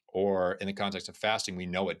 or in the context of fasting, we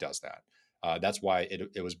know it does that. That's why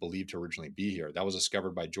it was believed to originally be here. That was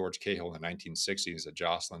discovered by George Cahill in the 1960s at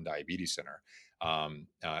Joslin Diabetes Center,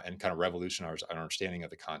 and kind of revolutionized our understanding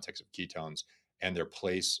of the context of ketones and their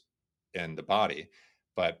place in the body.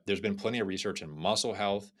 But there's been plenty of research in muscle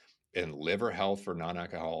health, in liver health for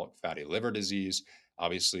non-alcoholic fatty liver disease.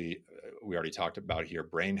 Obviously, we already talked about here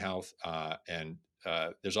brain health, and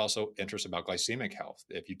there's also interest about glycemic health.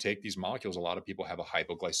 If you take these molecules, a lot of people have a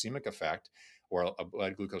hypoglycemic effect or a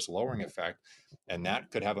blood glucose lowering effect, and that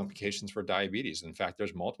could have implications for diabetes. In fact,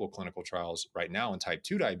 there's multiple clinical trials right now in type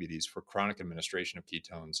 2 diabetes for chronic administration of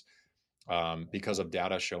ketones, because of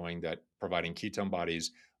data showing that providing ketone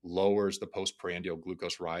bodies lowers the postprandial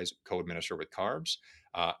glucose rise co-administered with carbs,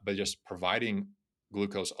 but just providing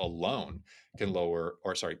glucose alone can lower,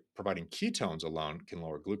 or sorry, providing ketones alone can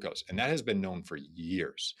lower glucose. And that has been known for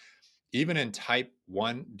years. Even in type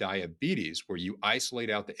 1 diabetes, where you isolate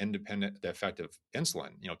out the effect of insulin,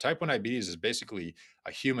 type 1 diabetes is basically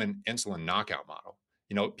a human insulin knockout model.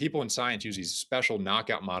 People in science use these special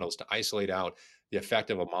knockout models to isolate out the effect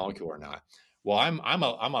of a molecule or not. Well, I'm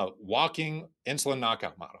a walking insulin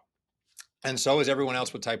knockout model. And so is everyone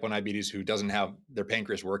else with type 1 diabetes who doesn't have their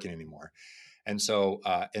pancreas working anymore. And so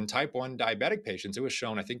in type 1 diabetic patients, it was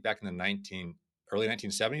shown, I think back in the early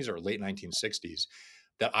 1970s or late 1960s,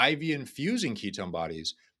 that IV infusing ketone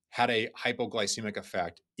bodies had a hypoglycemic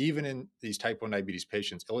effect, even in these type 1 diabetes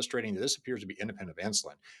patients, illustrating that this appears to be independent of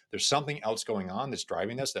insulin. There's something else going on that's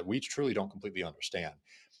driving this that we truly don't completely understand.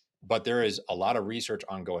 But there is a lot of research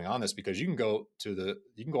ongoing on this, because you can go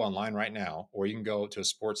online right now, or you can go to a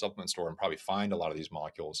sports supplement store and probably find a lot of these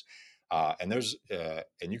molecules. And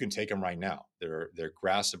you can take them right now. They're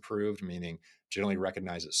GRAS approved, meaning generally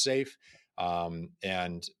recognized as safe.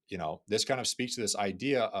 And this kind of speaks to this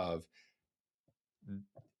idea of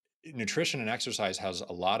nutrition and exercise has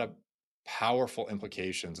a lot of powerful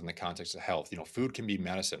implications in the context of health. Food can be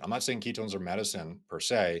medicine. I'm not saying ketones are medicine per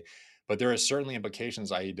se, but there is certainly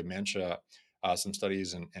implications, i.e., dementia, some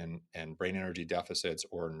studies and brain energy deficits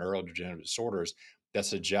or neurodegenerative disorders that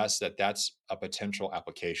suggest that that's a potential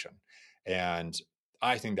application. And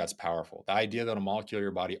I think that's powerful. The idea that a molecule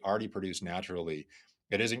your body already produced naturally,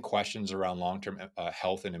 it isn't questions around long-term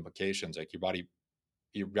health and implications. Like your body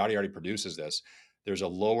already produces this. There's a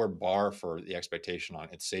lower bar for the expectation on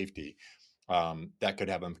its safety, that could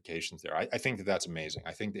have implications there. I think that that's amazing.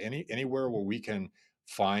 I think that anywhere where we can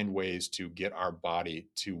find ways to get our body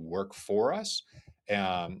to work for us,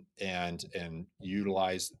 and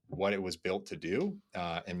utilize what it was built to do,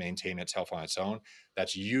 and maintain its health on its own,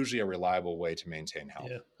 that's usually a reliable way to maintain health.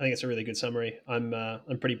 Yeah, I think it's a really good summary. I'm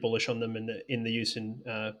pretty bullish on them in the use in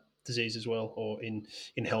disease as well, or in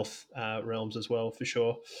health realms as well, for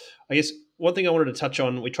sure. I guess one thing I wanted to touch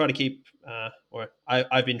on, we try to keep,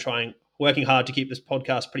 I've been working hard to keep this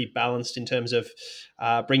podcast pretty balanced in terms of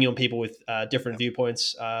bringing on people with different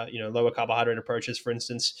viewpoints, lower carbohydrate approaches, for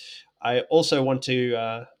instance. I also want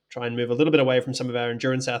to try and move a little bit away from some of our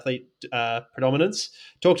endurance athlete predominance.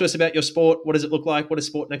 Talk to us about your sport. What does it look like? What does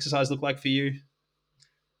sport and exercise look like for you?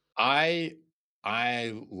 I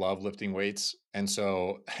love lifting weights, and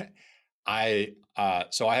so I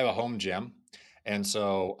have a home gym, and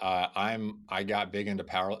so I got big into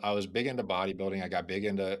power. I was big into bodybuilding. I got big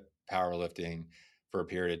into powerlifting for a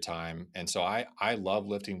period of time, and so I love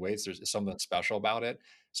lifting weights. There's something special about it.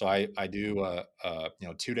 So I do a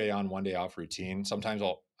 2-day on, 1-day off routine. Sometimes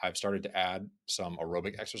I've started to add some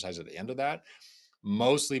aerobic exercise at the end of that.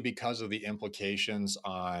 mostly because of the implications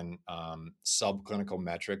on subclinical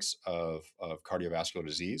metrics of cardiovascular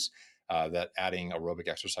disease, that adding aerobic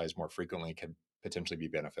exercise more frequently could potentially be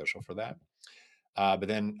beneficial for that. But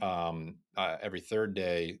then every third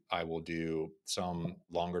day, I will do some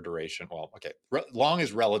longer duration. Well, okay, long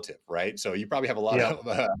is relative, right? So you probably have a lot Yep.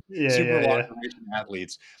 of Yeah, super yeah, long yeah. duration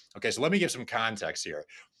athletes. Okay, so let me give some context here.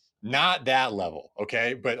 Not that level,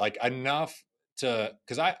 okay, but like enough to,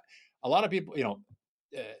 because a lot of people,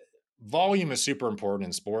 uh, volume is super important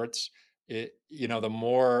in sports. The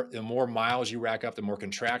more miles you rack up, the more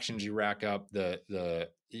contractions you rack up,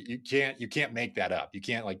 you can't make that up. You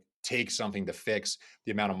can't like take something to fix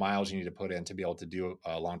the amount of miles you need to put in to be able to do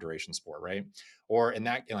a long duration sport, right? Or in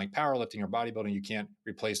like powerlifting or bodybuilding, you can't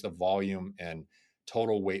replace the volume and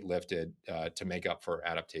total weight lifted to make up for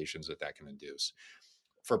adaptations that can induce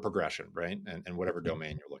for progression, right? And whatever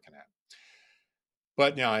domain you're looking at.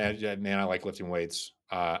 But man, I like lifting weights.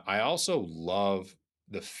 I also love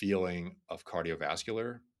the feeling of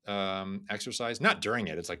cardiovascular exercise. Not during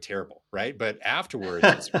it; it's like terrible, right? But afterwards,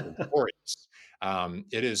 it's glorious.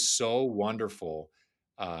 It is so wonderful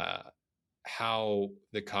uh, how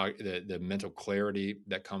the mental clarity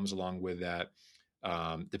that comes along with that.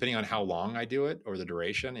 Depending on how long I do it or the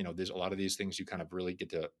duration, there's a lot of these things you kind of really get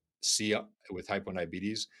to see with type 1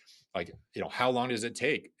 diabetes. Like, how long does it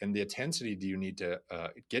take and the intensity do you need to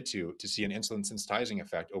get to see an insulin sensitizing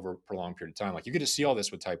effect over a prolonged period of time? Like, you get to see all this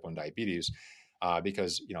with type 1 diabetes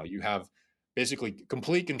because you have basically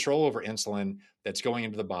complete control over insulin that's going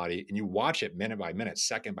into the body, and you watch it minute by minute,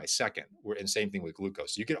 second by second. And same thing with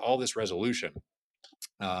glucose. You get all this resolution.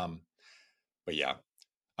 But yeah,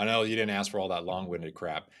 I know you didn't ask for all that long-winded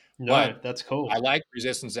crap, No, but that's I cool. like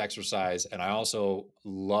resistance exercise, and I also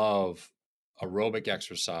love aerobic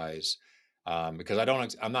exercise because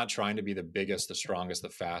I'm not trying to be the biggest, the strongest, the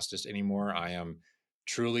fastest anymore. I am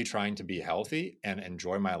truly trying to be healthy and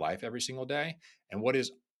enjoy my life every single day. And what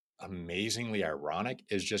is amazingly ironic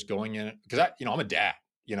is just going in because I'm a dad.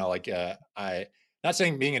 I not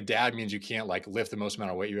saying being a dad means you can't like lift the most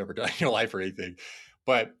amount of weight you've ever done in your life or anything,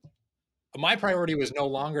 but my priority was no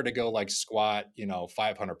longer to go like squat,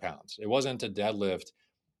 500 pounds. It wasn't to deadlift,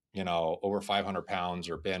 over 500 pounds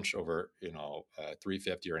or bench over,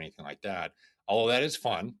 350 or anything like that. Although that is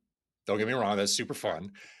fun. Don't get me wrong. That's super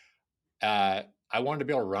fun. I wanted to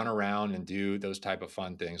be able to run around and do those type of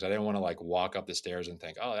fun things. I didn't want to like walk up the stairs and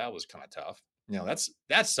think, oh, that was kind of tough.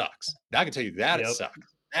 That sucks. I can tell you that it Yep.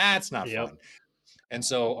 sucks. That's not Yep. fun. And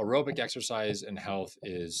so aerobic exercise and health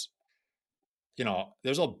is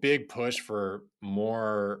there's a big push for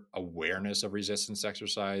more awareness of resistance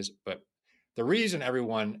exercise. But the reason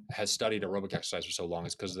everyone has studied aerobic exercise for so long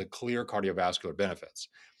is because of the clear cardiovascular benefits.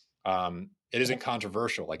 It isn't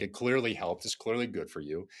controversial. Like, it clearly helps. It's clearly good for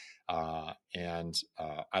you. And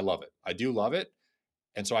I love it. I do love it.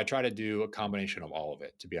 And so I try to do a combination of all of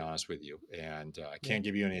it, to be honest with you. And I Yeah. can't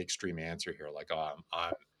give you any extreme answer here. Like, oh,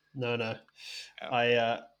 I'm No, no.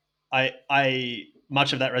 uh, I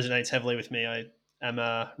much of that resonates heavily with me. I am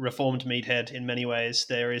a reformed meathead in many ways.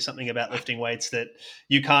 There is something about lifting weights that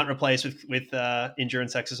you can't replace with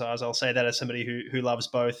endurance exercise. I'll say that as somebody who loves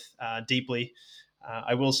both deeply.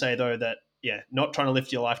 I will say though that not trying to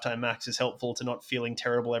lift your lifetime max is helpful to not feeling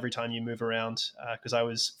terrible every time you move around. Because I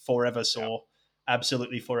was forever yeah, sore,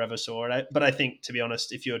 absolutely forever sore. But I think, to be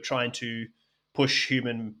honest, if you're trying to push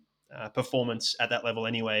human performance at that level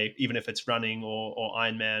anyway, even if it's running or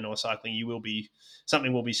Ironman or cycling,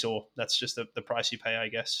 something will be sore. That's just the price you pay, I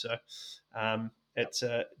guess. So it's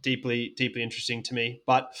deeply, deeply interesting to me.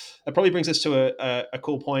 But that probably brings us to a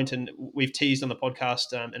cool point, and we've teased on the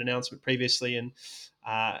podcast an announcement previously, and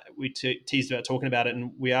we teased about talking about it,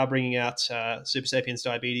 and we are bringing out Super Sapiens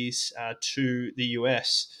Diabetes to the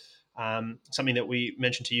US. Something that we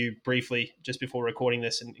mentioned to you briefly just before recording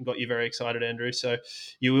this and got you very excited, Andrew. So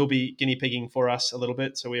you will be guinea pigging for us a little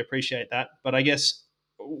bit. So we appreciate that. But I guess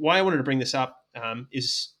why I wanted to bring this up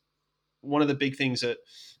is one of the big things that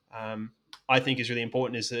I think is really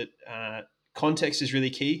important is that context is really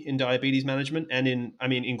key in diabetes management and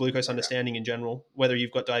in glucose oh, yeah, understanding in general, whether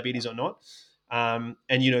you've got diabetes or not. And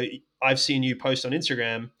I've seen you post on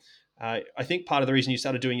Instagram. I think part of the reason you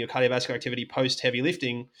started doing your cardiovascular activity post heavy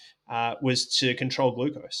lifting was to control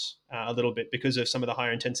glucose a little bit because of some of the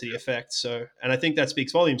higher intensity effects. So, and I think that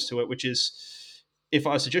speaks volumes to it, which is if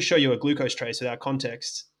I was to just show you a glucose trace without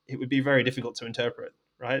context, it would be very difficult to interpret,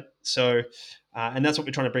 right? So, and that's what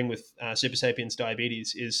we're trying to bring with Super Sapiens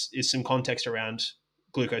Diabetes is some context around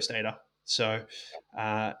glucose data. So,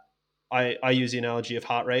 I use the analogy of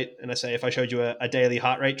heart rate, and I say if I showed you a daily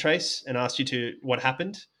heart rate trace and asked you to what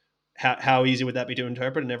happened, how easy would that be to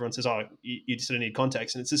interpret? And everyone says, oh, you sort of need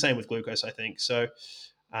context. And it's the same with glucose, I think. So,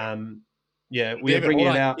 we are David, bringing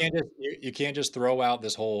hold it on. out. You can't just throw out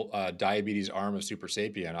this whole diabetes arm of Super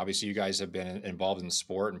Sapien. Obviously, you guys have been involved in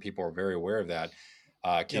sport, and people are very aware of that.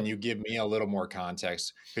 Can Yep. you give me a little more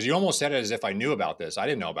context? Because you almost said it as if I knew about this. I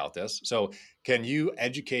didn't know about this. So, can you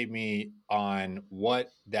educate me on what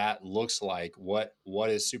that looks like? What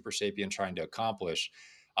is Super Sapien trying to accomplish?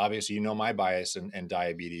 Obviously, you know my bias and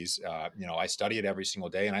diabetes. I study it every single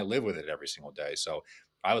day, and I live with it every single day. So,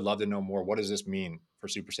 I would love to know more. What does this mean for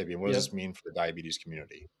Super Sapien? What does this Yep. mean for the diabetes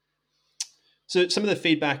community? So some of the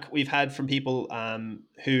feedback we've had from people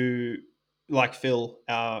who, like Phil,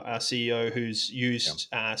 our CEO, who's Yeah. used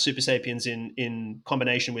Super Sapiens in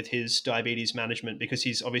combination with his diabetes management, because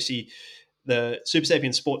he's obviously the Super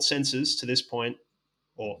Sapien sports sensors to this point,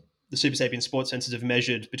 or the Super Sapien sports sensors have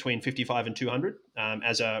measured between 55 and 200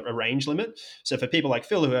 as a range limit. So for people like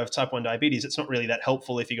Phil who have type 1 diabetes, it's not really that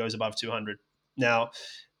helpful if he goes above 200. Now,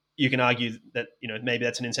 you can argue that maybe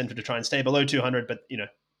that's an incentive to try and stay below 200, but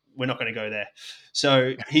we're not going to go there.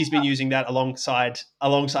 So he's been using that alongside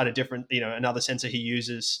a different another sensor he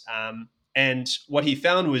uses. And what he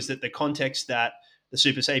found was that the context that the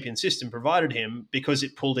Super Sapien system provided him, because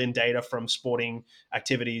it pulled in data from sporting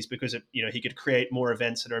activities, because he could create more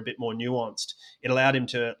events that are a bit more nuanced, it allowed him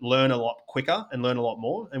to learn a lot quicker and learn a lot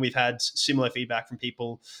more. And we've had similar feedback from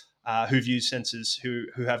people who've used sensors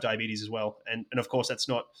who have diabetes as well. And of course, that's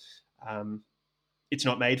not it's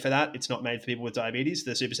not made for that. It's not made for people with diabetes,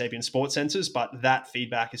 the Super Sapien sports sensors, but that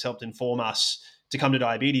feedback has helped inform us to come to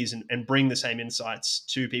diabetes and bring the same insights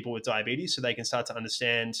to people with diabetes so they can start to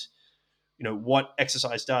understand what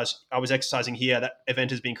exercise does. I was exercising here, that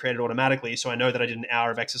event has been created automatically, so I know that I did an hour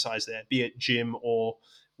of exercise there, be it gym or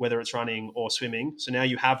whether it's running or swimming. So now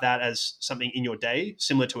you have that as something in your day,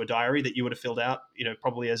 similar to a diary that you would have filled out,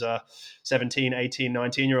 probably as a 17, 18,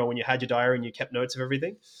 19-year-old when you had your diary and you kept notes of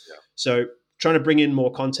everything. Yeah. So trying to bring in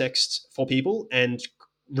more context for people and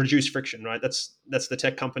reduce friction, right? That's the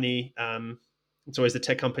tech company. It's always the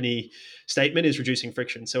tech company statement is reducing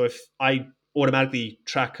friction. So if I automatically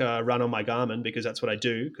track a run on my Garmin, because that's what I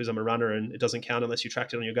do, because I'm a runner and it doesn't count unless you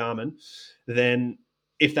tracked it on your Garmin, then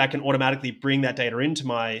if that can automatically bring that data into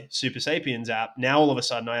my Super Sapiens app, now all of a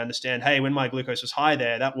sudden I understand, hey, when my glucose was high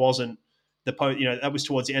there, that wasn't that was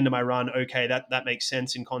towards the end of my run. Okay, that makes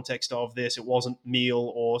sense in context of this. It wasn't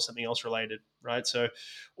meal or something else related, right? So,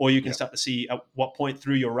 or you can Yeah. start to see at what point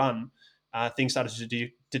through your run things started to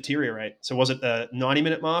deteriorate. So was it the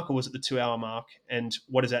 90-minute mark or was it the 2-hour mark? And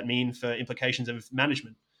what does that mean for implications of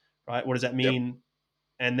management, right? What does that Yep. mean?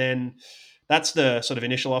 And then that's the sort of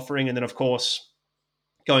initial offering. And then, of course,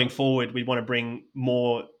 going forward, we want to bring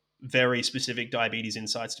more very specific diabetes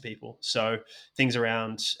insights to people. So things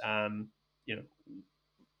around,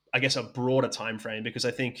 I guess a broader time frame, because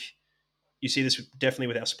I think you see this definitely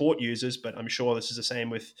with our sport users, but I'm sure this is the same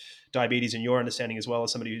with diabetes in your understanding as well,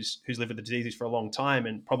 as somebody who's lived with the disease for a long time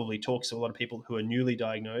and probably talks to a lot of people who are newly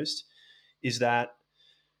diagnosed, is that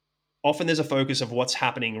often there's a focus of what's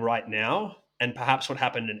happening right now and perhaps what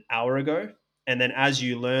happened an hour ago. And then as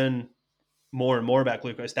you learn more and more about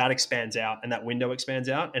glucose, that expands out and that window expands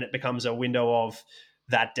out and it becomes a window of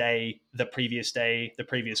that day, the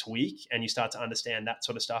previous week, and you start to understand that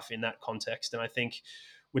sort of stuff in that context. And I think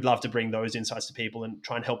we'd love to bring those insights to people and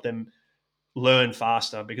try and help them learn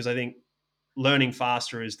faster, because I think learning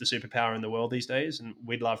faster is the superpower in the world these days. And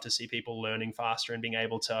we'd love to see people learning faster and being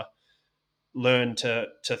able to learn to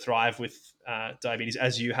thrive with diabetes,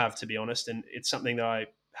 as you have, to be honest. And it's something that I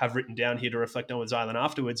have written down here to reflect on with Zylan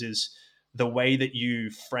afterwards, is the way that you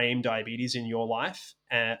frame diabetes in your life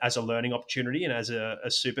as a learning opportunity and as a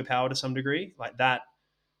superpower to some degree, like that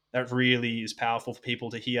really is powerful for people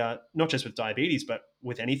to hear, not just with diabetes, but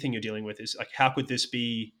with anything you're dealing with. Is like, how could this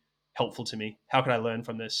be helpful to me? How could I learn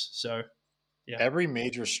from this? So, yeah. Every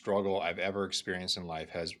major struggle I've ever experienced in life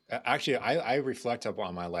has actually, I reflect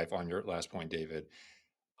upon my life on your last point, David,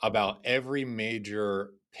 about every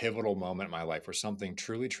major pivotal moment in my life where something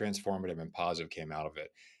truly transformative and positive came out of it.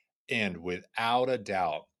 And without a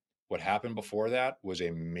doubt, what happened before that was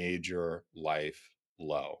a major life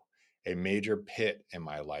low, a major pit in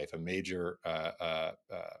my life, a major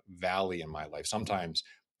valley in my life, sometimes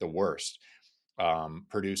the worst,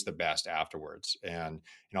 produce the best afterwards. And,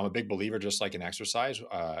 I'm a big believer, just like in exercise,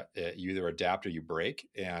 you either adapt or you break.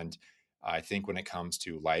 And I think when it comes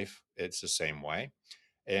to life, it's the same way.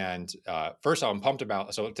 And first, I'm pumped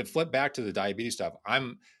about. So to flip back to the diabetes stuff,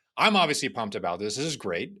 I'm obviously pumped about this. This is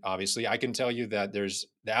great. Obviously, I can tell you that there's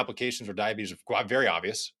the applications for diabetes are very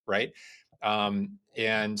obvious, right?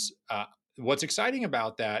 And what's exciting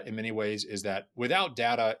about that in many ways is that without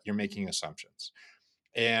data, you're making assumptions.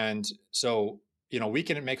 And so, we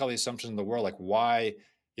can make all these assumptions in the world, like why,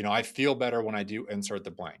 I feel better when I do insert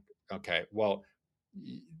the blank. Okay. Well,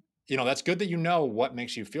 that's good that you know what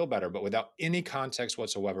makes you feel better, but without any context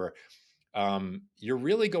whatsoever, you're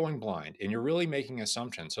really going blind and you're really making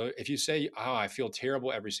assumptions. So if you say, "Oh, I feel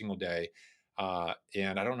terrible every single day,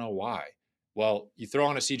 and I don't know why," well, you throw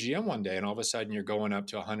on a CGM one day, and all of a sudden you're going up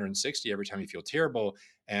to 160 every time you feel terrible,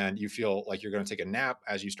 and you feel like you're going to take a nap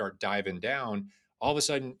as you start diving down. All of a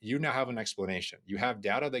sudden, you now have an explanation. You have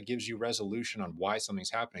data that gives you resolution on why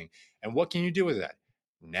something's happening, and what can you do with that?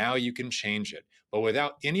 Now you can change it. But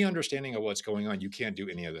without any understanding of what's going on, you can't do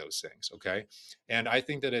any of those things. Okay. And I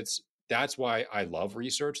think that that's why I love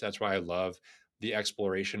research. That's why I love the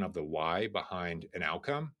exploration of the why behind an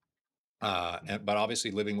outcome. But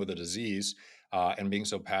obviously, living with a disease and being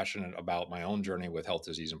so passionate about my own journey with health,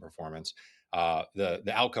 disease, and performance,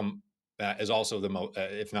 the outcome is also the most,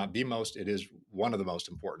 if not the most, it is one of the most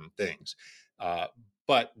important things. Uh,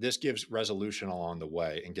 but this gives resolution along the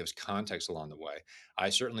way and gives context along the way. I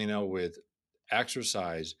certainly know with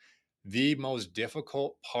exercise, the most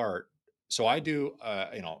difficult part. So I do,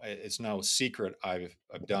 it's no secret. I've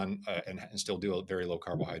done and still do a very low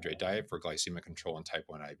carbohydrate diet for glycemic control and type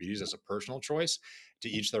 1 diabetes as a personal choice, to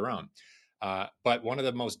each their own. But one of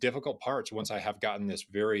the most difficult parts, once I have gotten this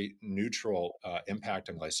very neutral impact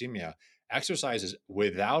on glycemia, exercise is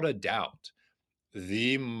without a doubt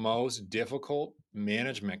the most difficult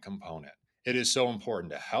management component. It is so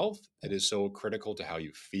important to health. It is so critical to how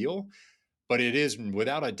you feel. But it is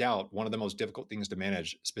without a doubt one of the most difficult things to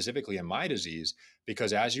manage, specifically in my disease,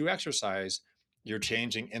 because as you exercise, you're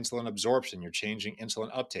changing insulin absorption, you're changing insulin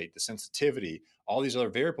uptake, the sensitivity, all these other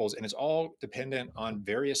variables. And it's all dependent on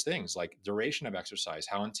various things like duration of exercise,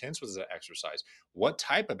 how intense was the exercise, what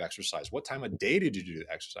type of exercise, what time of day did you do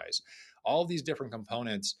the exercise? All these different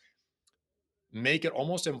components make it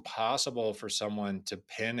almost impossible for someone to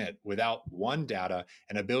pin it without one data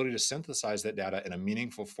and ability to synthesize that data in a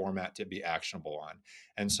meaningful format to be actionable on.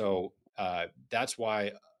 And so that's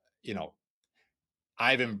why, you know,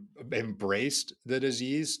 I've embraced the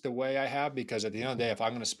disease the way I have, because at the end of the day, if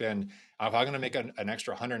I'm going to make an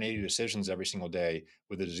extra 180 decisions every single day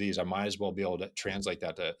with the disease, I might as well be able to translate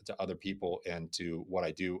that to other people and to what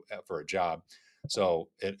I do for a job. So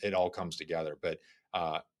it all comes together. But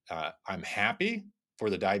I'm happy for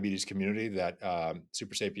the diabetes community that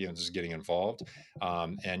Super Sapiens is getting involved.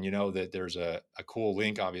 And that there's a cool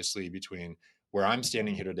link, obviously, between where I'm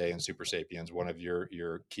standing here today and Super Sapiens. One of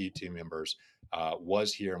your key team members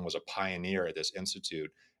was here and was a pioneer at this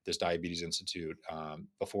institute, this diabetes institute,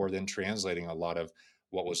 before then translating a lot of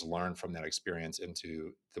what was learned from that experience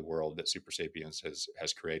into the world that Super Sapiens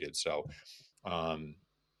has created. So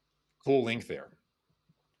cool link there.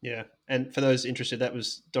 Yeah, and for those interested, that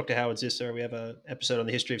was Dr. Howard Zisser. We have an episode on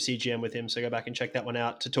the history of CGM with him, so go back and check that one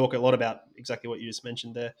out to talk a lot about exactly what you just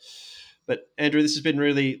mentioned there. But Andrew, this has been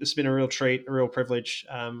a real treat, a real privilege.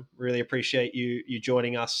 Really appreciate you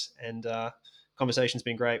joining us, and conversation's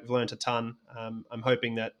been great. We've learned a ton. I'm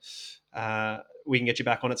hoping that we can get you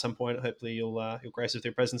back on at some point. Hopefully, you'll grace us with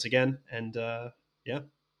your presence again. And yeah.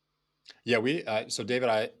 Yeah, so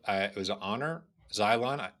David, it was an honor.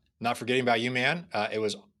 Xylon, not forgetting about you, man. It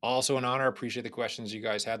was also an honor. Appreciate the questions you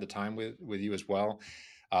guys had, the time with you as well.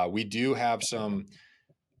 We do have some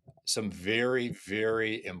very,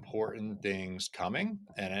 very important things coming,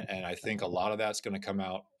 and I think a lot of that's going to come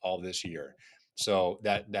out all this year. So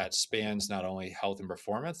that spans not only health and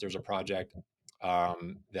performance. There's a project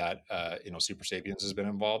that Super Sapiens has been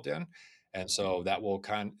involved in, and so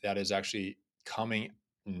that is actually coming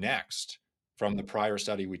next from the prior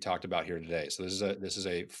study we talked about here today. So this is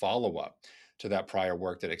a follow up to that prior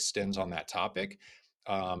work that extends on that topic,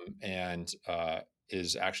 and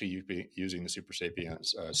is actually using the Super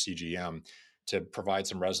Sapiens CGM to provide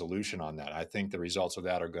some resolution on that. I think the results of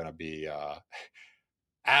that are going to be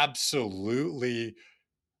absolutely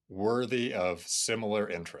worthy of similar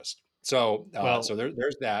interest. So,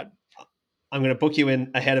 there's that. I'm going to book you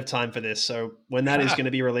in ahead of time for this. So when that is going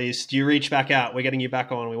to be released, you reach back out. We're getting you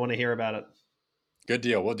back on. We want to hear about it. Good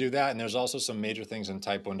deal. We'll do that. And there's also some major things in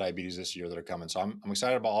type 1 diabetes this year that are coming. So I'm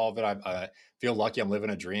excited about all of it. I feel lucky. I'm living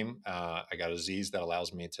a dream. I got a disease that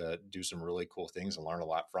allows me to do some really cool things and learn a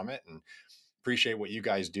lot from it. And appreciate what you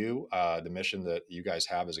guys do, the mission that you guys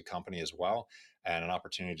have as a company as well, and an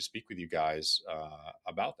opportunity to speak with you guys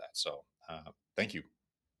about that. So thank you.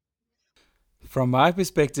 From my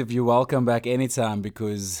perspective, you're welcome back anytime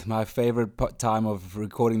because my favorite time of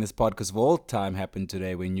recording this podcast of all time happened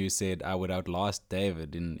today when you said I would outlast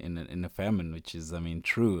David in a famine, which is, I mean,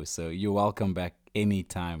 true. So you're welcome back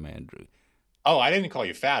anytime, Andrew. Oh, I didn't call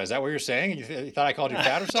you fat. Is that what you're saying? You thought I called you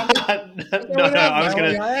fat or something? No, I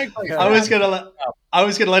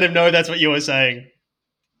was gonna let him know that's what you were saying.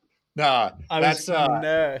 No, that's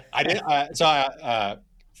No. I did.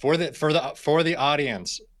 For the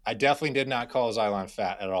audience, I definitely did not call Xylon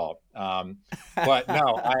fat at all. But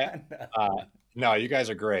no, no, you guys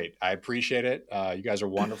are great. I appreciate it. You guys are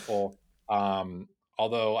wonderful.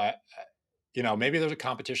 Although maybe there's a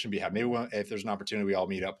competition to be had. Maybe if there's an opportunity, we all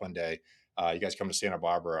meet up one day. You guys come to Santa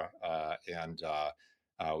Barbara, and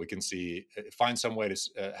we can find some way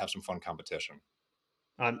to have some fun competition.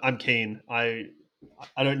 I'm keen. I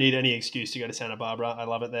don't need any excuse to go to Santa Barbara. I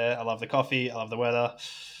love it there. I love the coffee. I love the weather.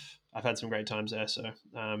 I've had some great times there. So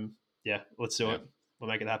yeah, let's do it. We'll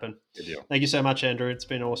make it happen. Good deal. Thank you so much, Andrew. It's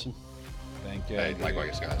been awesome. Thank you. Hey,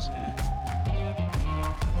 likewise, guys.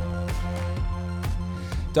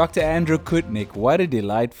 Dr. Andrew Koutnik, what a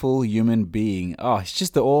delightful human being. Oh, he's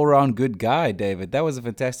just an all-round good guy, David. That was a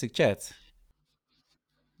fantastic chat.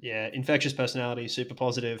 Yeah, infectious personality, super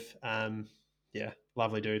positive. Yeah,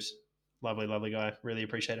 lovely dude. Lovely guy. Really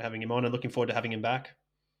appreciate having him on and looking forward to having him back.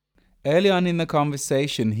 Early on in the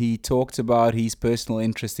conversation, he talked about his personal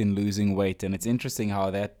interest in losing weight, and it's interesting how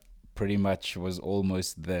that pretty much was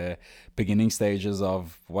almost the beginning stages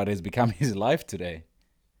of what has become his life today.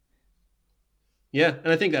 Yeah,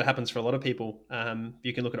 and I think that happens for a lot of people.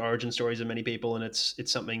 You can look at origin stories of many people, and it's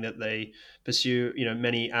something that they pursue.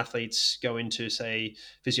 Many athletes go into, say,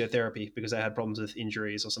 physiotherapy because they had problems with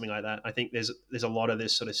injuries or something like that. I think there's a lot of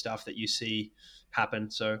this sort of stuff that you see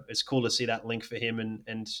happen. So it's cool to see that link for him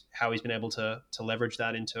and how he's been able to leverage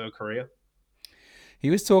that into a career. He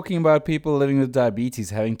was talking about people living with diabetes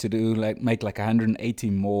having to make 180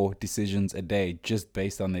 more decisions a day just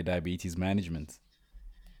based on their diabetes management.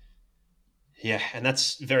 Yeah, and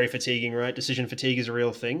that's very fatiguing, right? Decision fatigue is a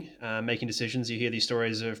real thing. Making decisions, you hear these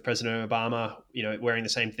stories of President Obama, wearing the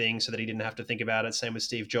same thing so that he didn't have to think about it. Same with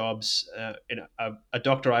Steve Jobs. A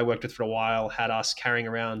doctor I worked with for a while had us carrying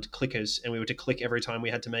around clickers, and we were to click every time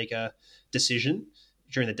we had to make a decision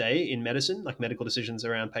during the day in medicine, like medical decisions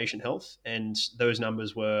around patient health. And those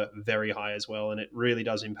numbers were very high as well. And it really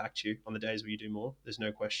does impact you on the days where you do more. There's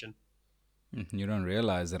no question. You don't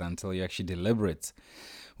realize it until you actually deliberate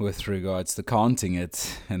with regards to counting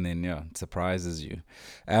it, and then it surprises you.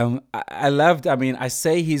 I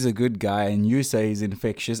say he's a good guy, and you say he's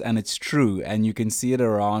infectious, and it's true, and you can see it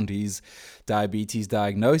around his diabetes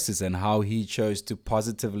diagnosis and how he chose to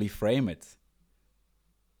positively frame it.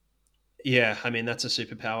 Yeah, I mean, that's a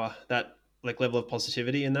superpower, that level of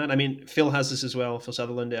positivity in that. I mean, Phil has this as well, Phil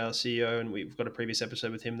Sutherland, our CEO, and we've got a previous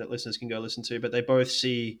episode with him that listeners can go listen to, but they both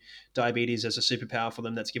see diabetes as a superpower for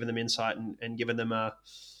them that's given them insight and given them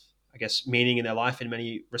meaning in their life in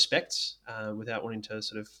many respects, without wanting to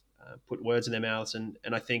sort of put words in their mouths. And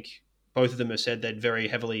I think both of them have said they'd very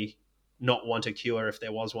heavily not want a cure if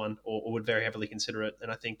there was one, or would very heavily consider it.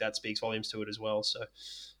 And I think that speaks volumes to it as well. So,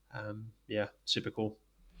 yeah, super cool.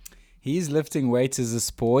 He's lifting weights as a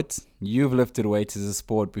sport. You've lifted weights as a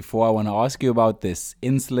sport before. I want to ask you about this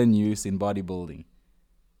insulin use in bodybuilding.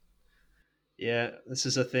 Yeah, this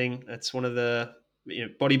is a thing. That's one of the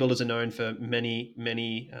bodybuilders are known for many,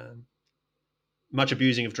 much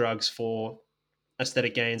abusing of drugs for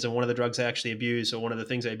aesthetic gains. And one of the drugs they actually abuse, or one of the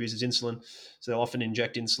things they abuse, is insulin. So they'll often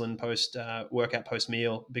inject insulin post workout, post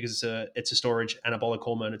meal, because it's a storage anabolic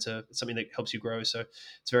hormone. It's something that helps you grow. So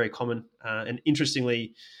it's very common. And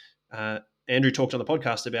interestingly, Andrew talked on the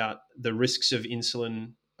podcast about the risks of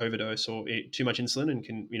insulin overdose, or too much insulin, and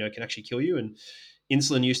can actually kill you. And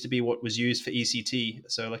insulin used to be what was used for ECT,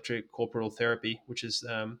 so electrocorporeal therapy, which is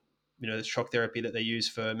the shock therapy that they use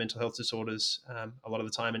for mental health disorders a lot of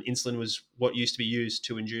the time. And insulin was what used to be used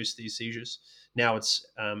to induce these seizures. Now it's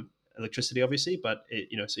electricity, obviously, but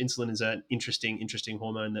so insulin is an interesting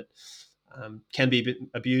hormone that can be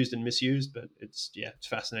abused and misused. But it's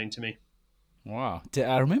fascinating to me. Wow.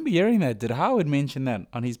 I remember hearing that. Did Howard mention that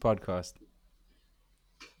on his podcast?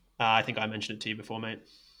 I think I mentioned it to you before, mate.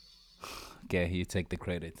 Okay, you take the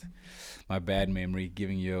credit. My bad memory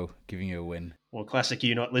giving you a win. Well, classic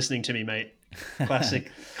you not listening to me, mate.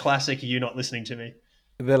 Classic you not listening to me.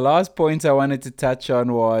 The last point I wanted to touch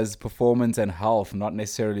on was performance and health not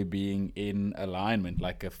necessarily being in alignment,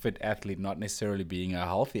 like a fit athlete not necessarily being a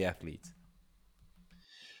healthy athlete.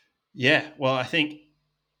 Yeah, well, I think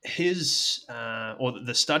his or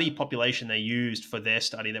the study population they used for their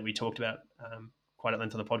study that we talked about quite at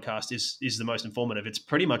length on the podcast, is the most informative. It's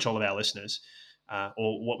pretty much all of our listeners,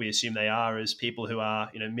 or what we assume they are, as people who are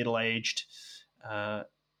middle-aged,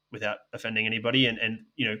 without offending anybody, and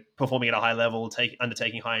performing at a high level,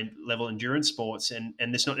 undertaking high level endurance sports, and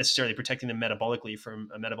it's not necessarily protecting them metabolically from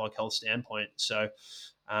a metabolic health standpoint. So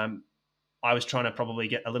I was trying to probably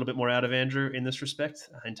get a little bit more out of Andrew in this respect,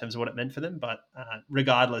 in terms of what it meant for them. But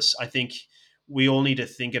regardless, I think we all need to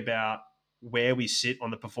think about where we sit on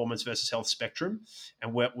the performance versus health spectrum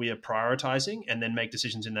and what we are prioritizing, and then make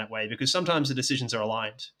decisions in that way, because sometimes the decisions are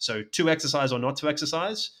aligned. So to exercise or not to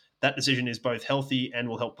exercise, that decision is both healthy and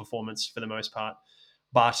will help performance for the most part.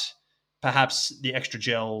 But perhaps the extra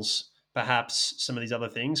gels, perhaps some of these other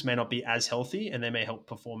things may not be as healthy, and they may help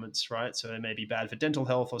performance, right? So they may be bad for dental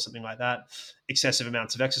health or something like that. Excessive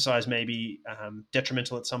amounts of exercise may be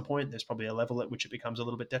detrimental at some point. There's probably a level at which it becomes a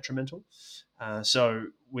little bit detrimental. So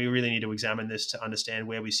we really need to examine this to understand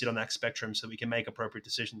where we sit on that spectrum, so we can make appropriate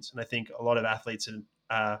decisions. And I think a lot of athletes, and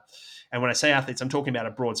when I say athletes, I'm talking about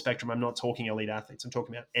a broad spectrum. I'm not talking elite athletes. I'm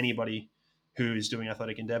talking about anybody who is doing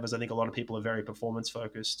athletic endeavors. I think a lot of people are very performance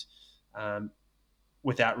focused,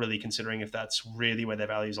 without really considering if that's really where their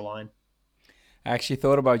values align. I actually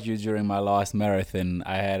thought about you during my last marathon.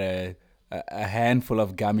 I had a handful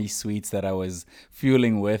of gummy sweets that I was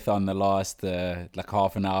fueling with on the last like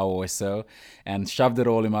half an hour or so, and shoved it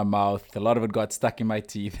all in my mouth. A lot of it got stuck in my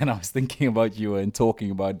teeth, and I was thinking about you and talking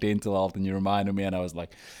about dental health, and you reminded me, and I was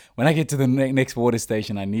like, when I get to the next water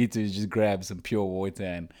station, I need to just grab some pure water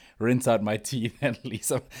and rinse out my teeth. At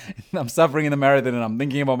least I'm suffering in the marathon, and I'm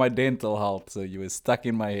thinking about my dental health. So you were stuck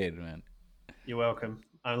in my head, man. You're welcome.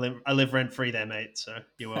 I live rent-free there, mate, so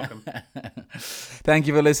you're welcome. Thank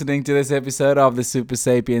you for listening to this episode of the Super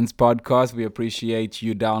Sapiens podcast. We appreciate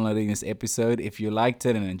you downloading this episode. If you liked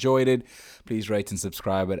it and enjoyed it, please rate and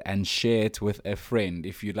subscribe it and share it with a friend.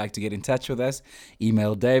 If you'd like to get in touch with us,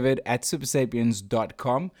 email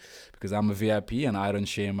david@supersapiens.com, because I'm a VIP and I don't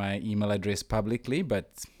share my email address publicly,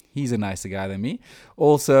 but he's a nicer guy than me.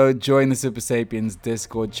 Also, join the Super Sapiens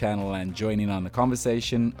Discord channel and join in on the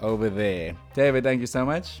conversation over there. David, thank you so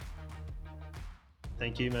much.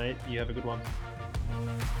 Thank you, mate. You have a good one.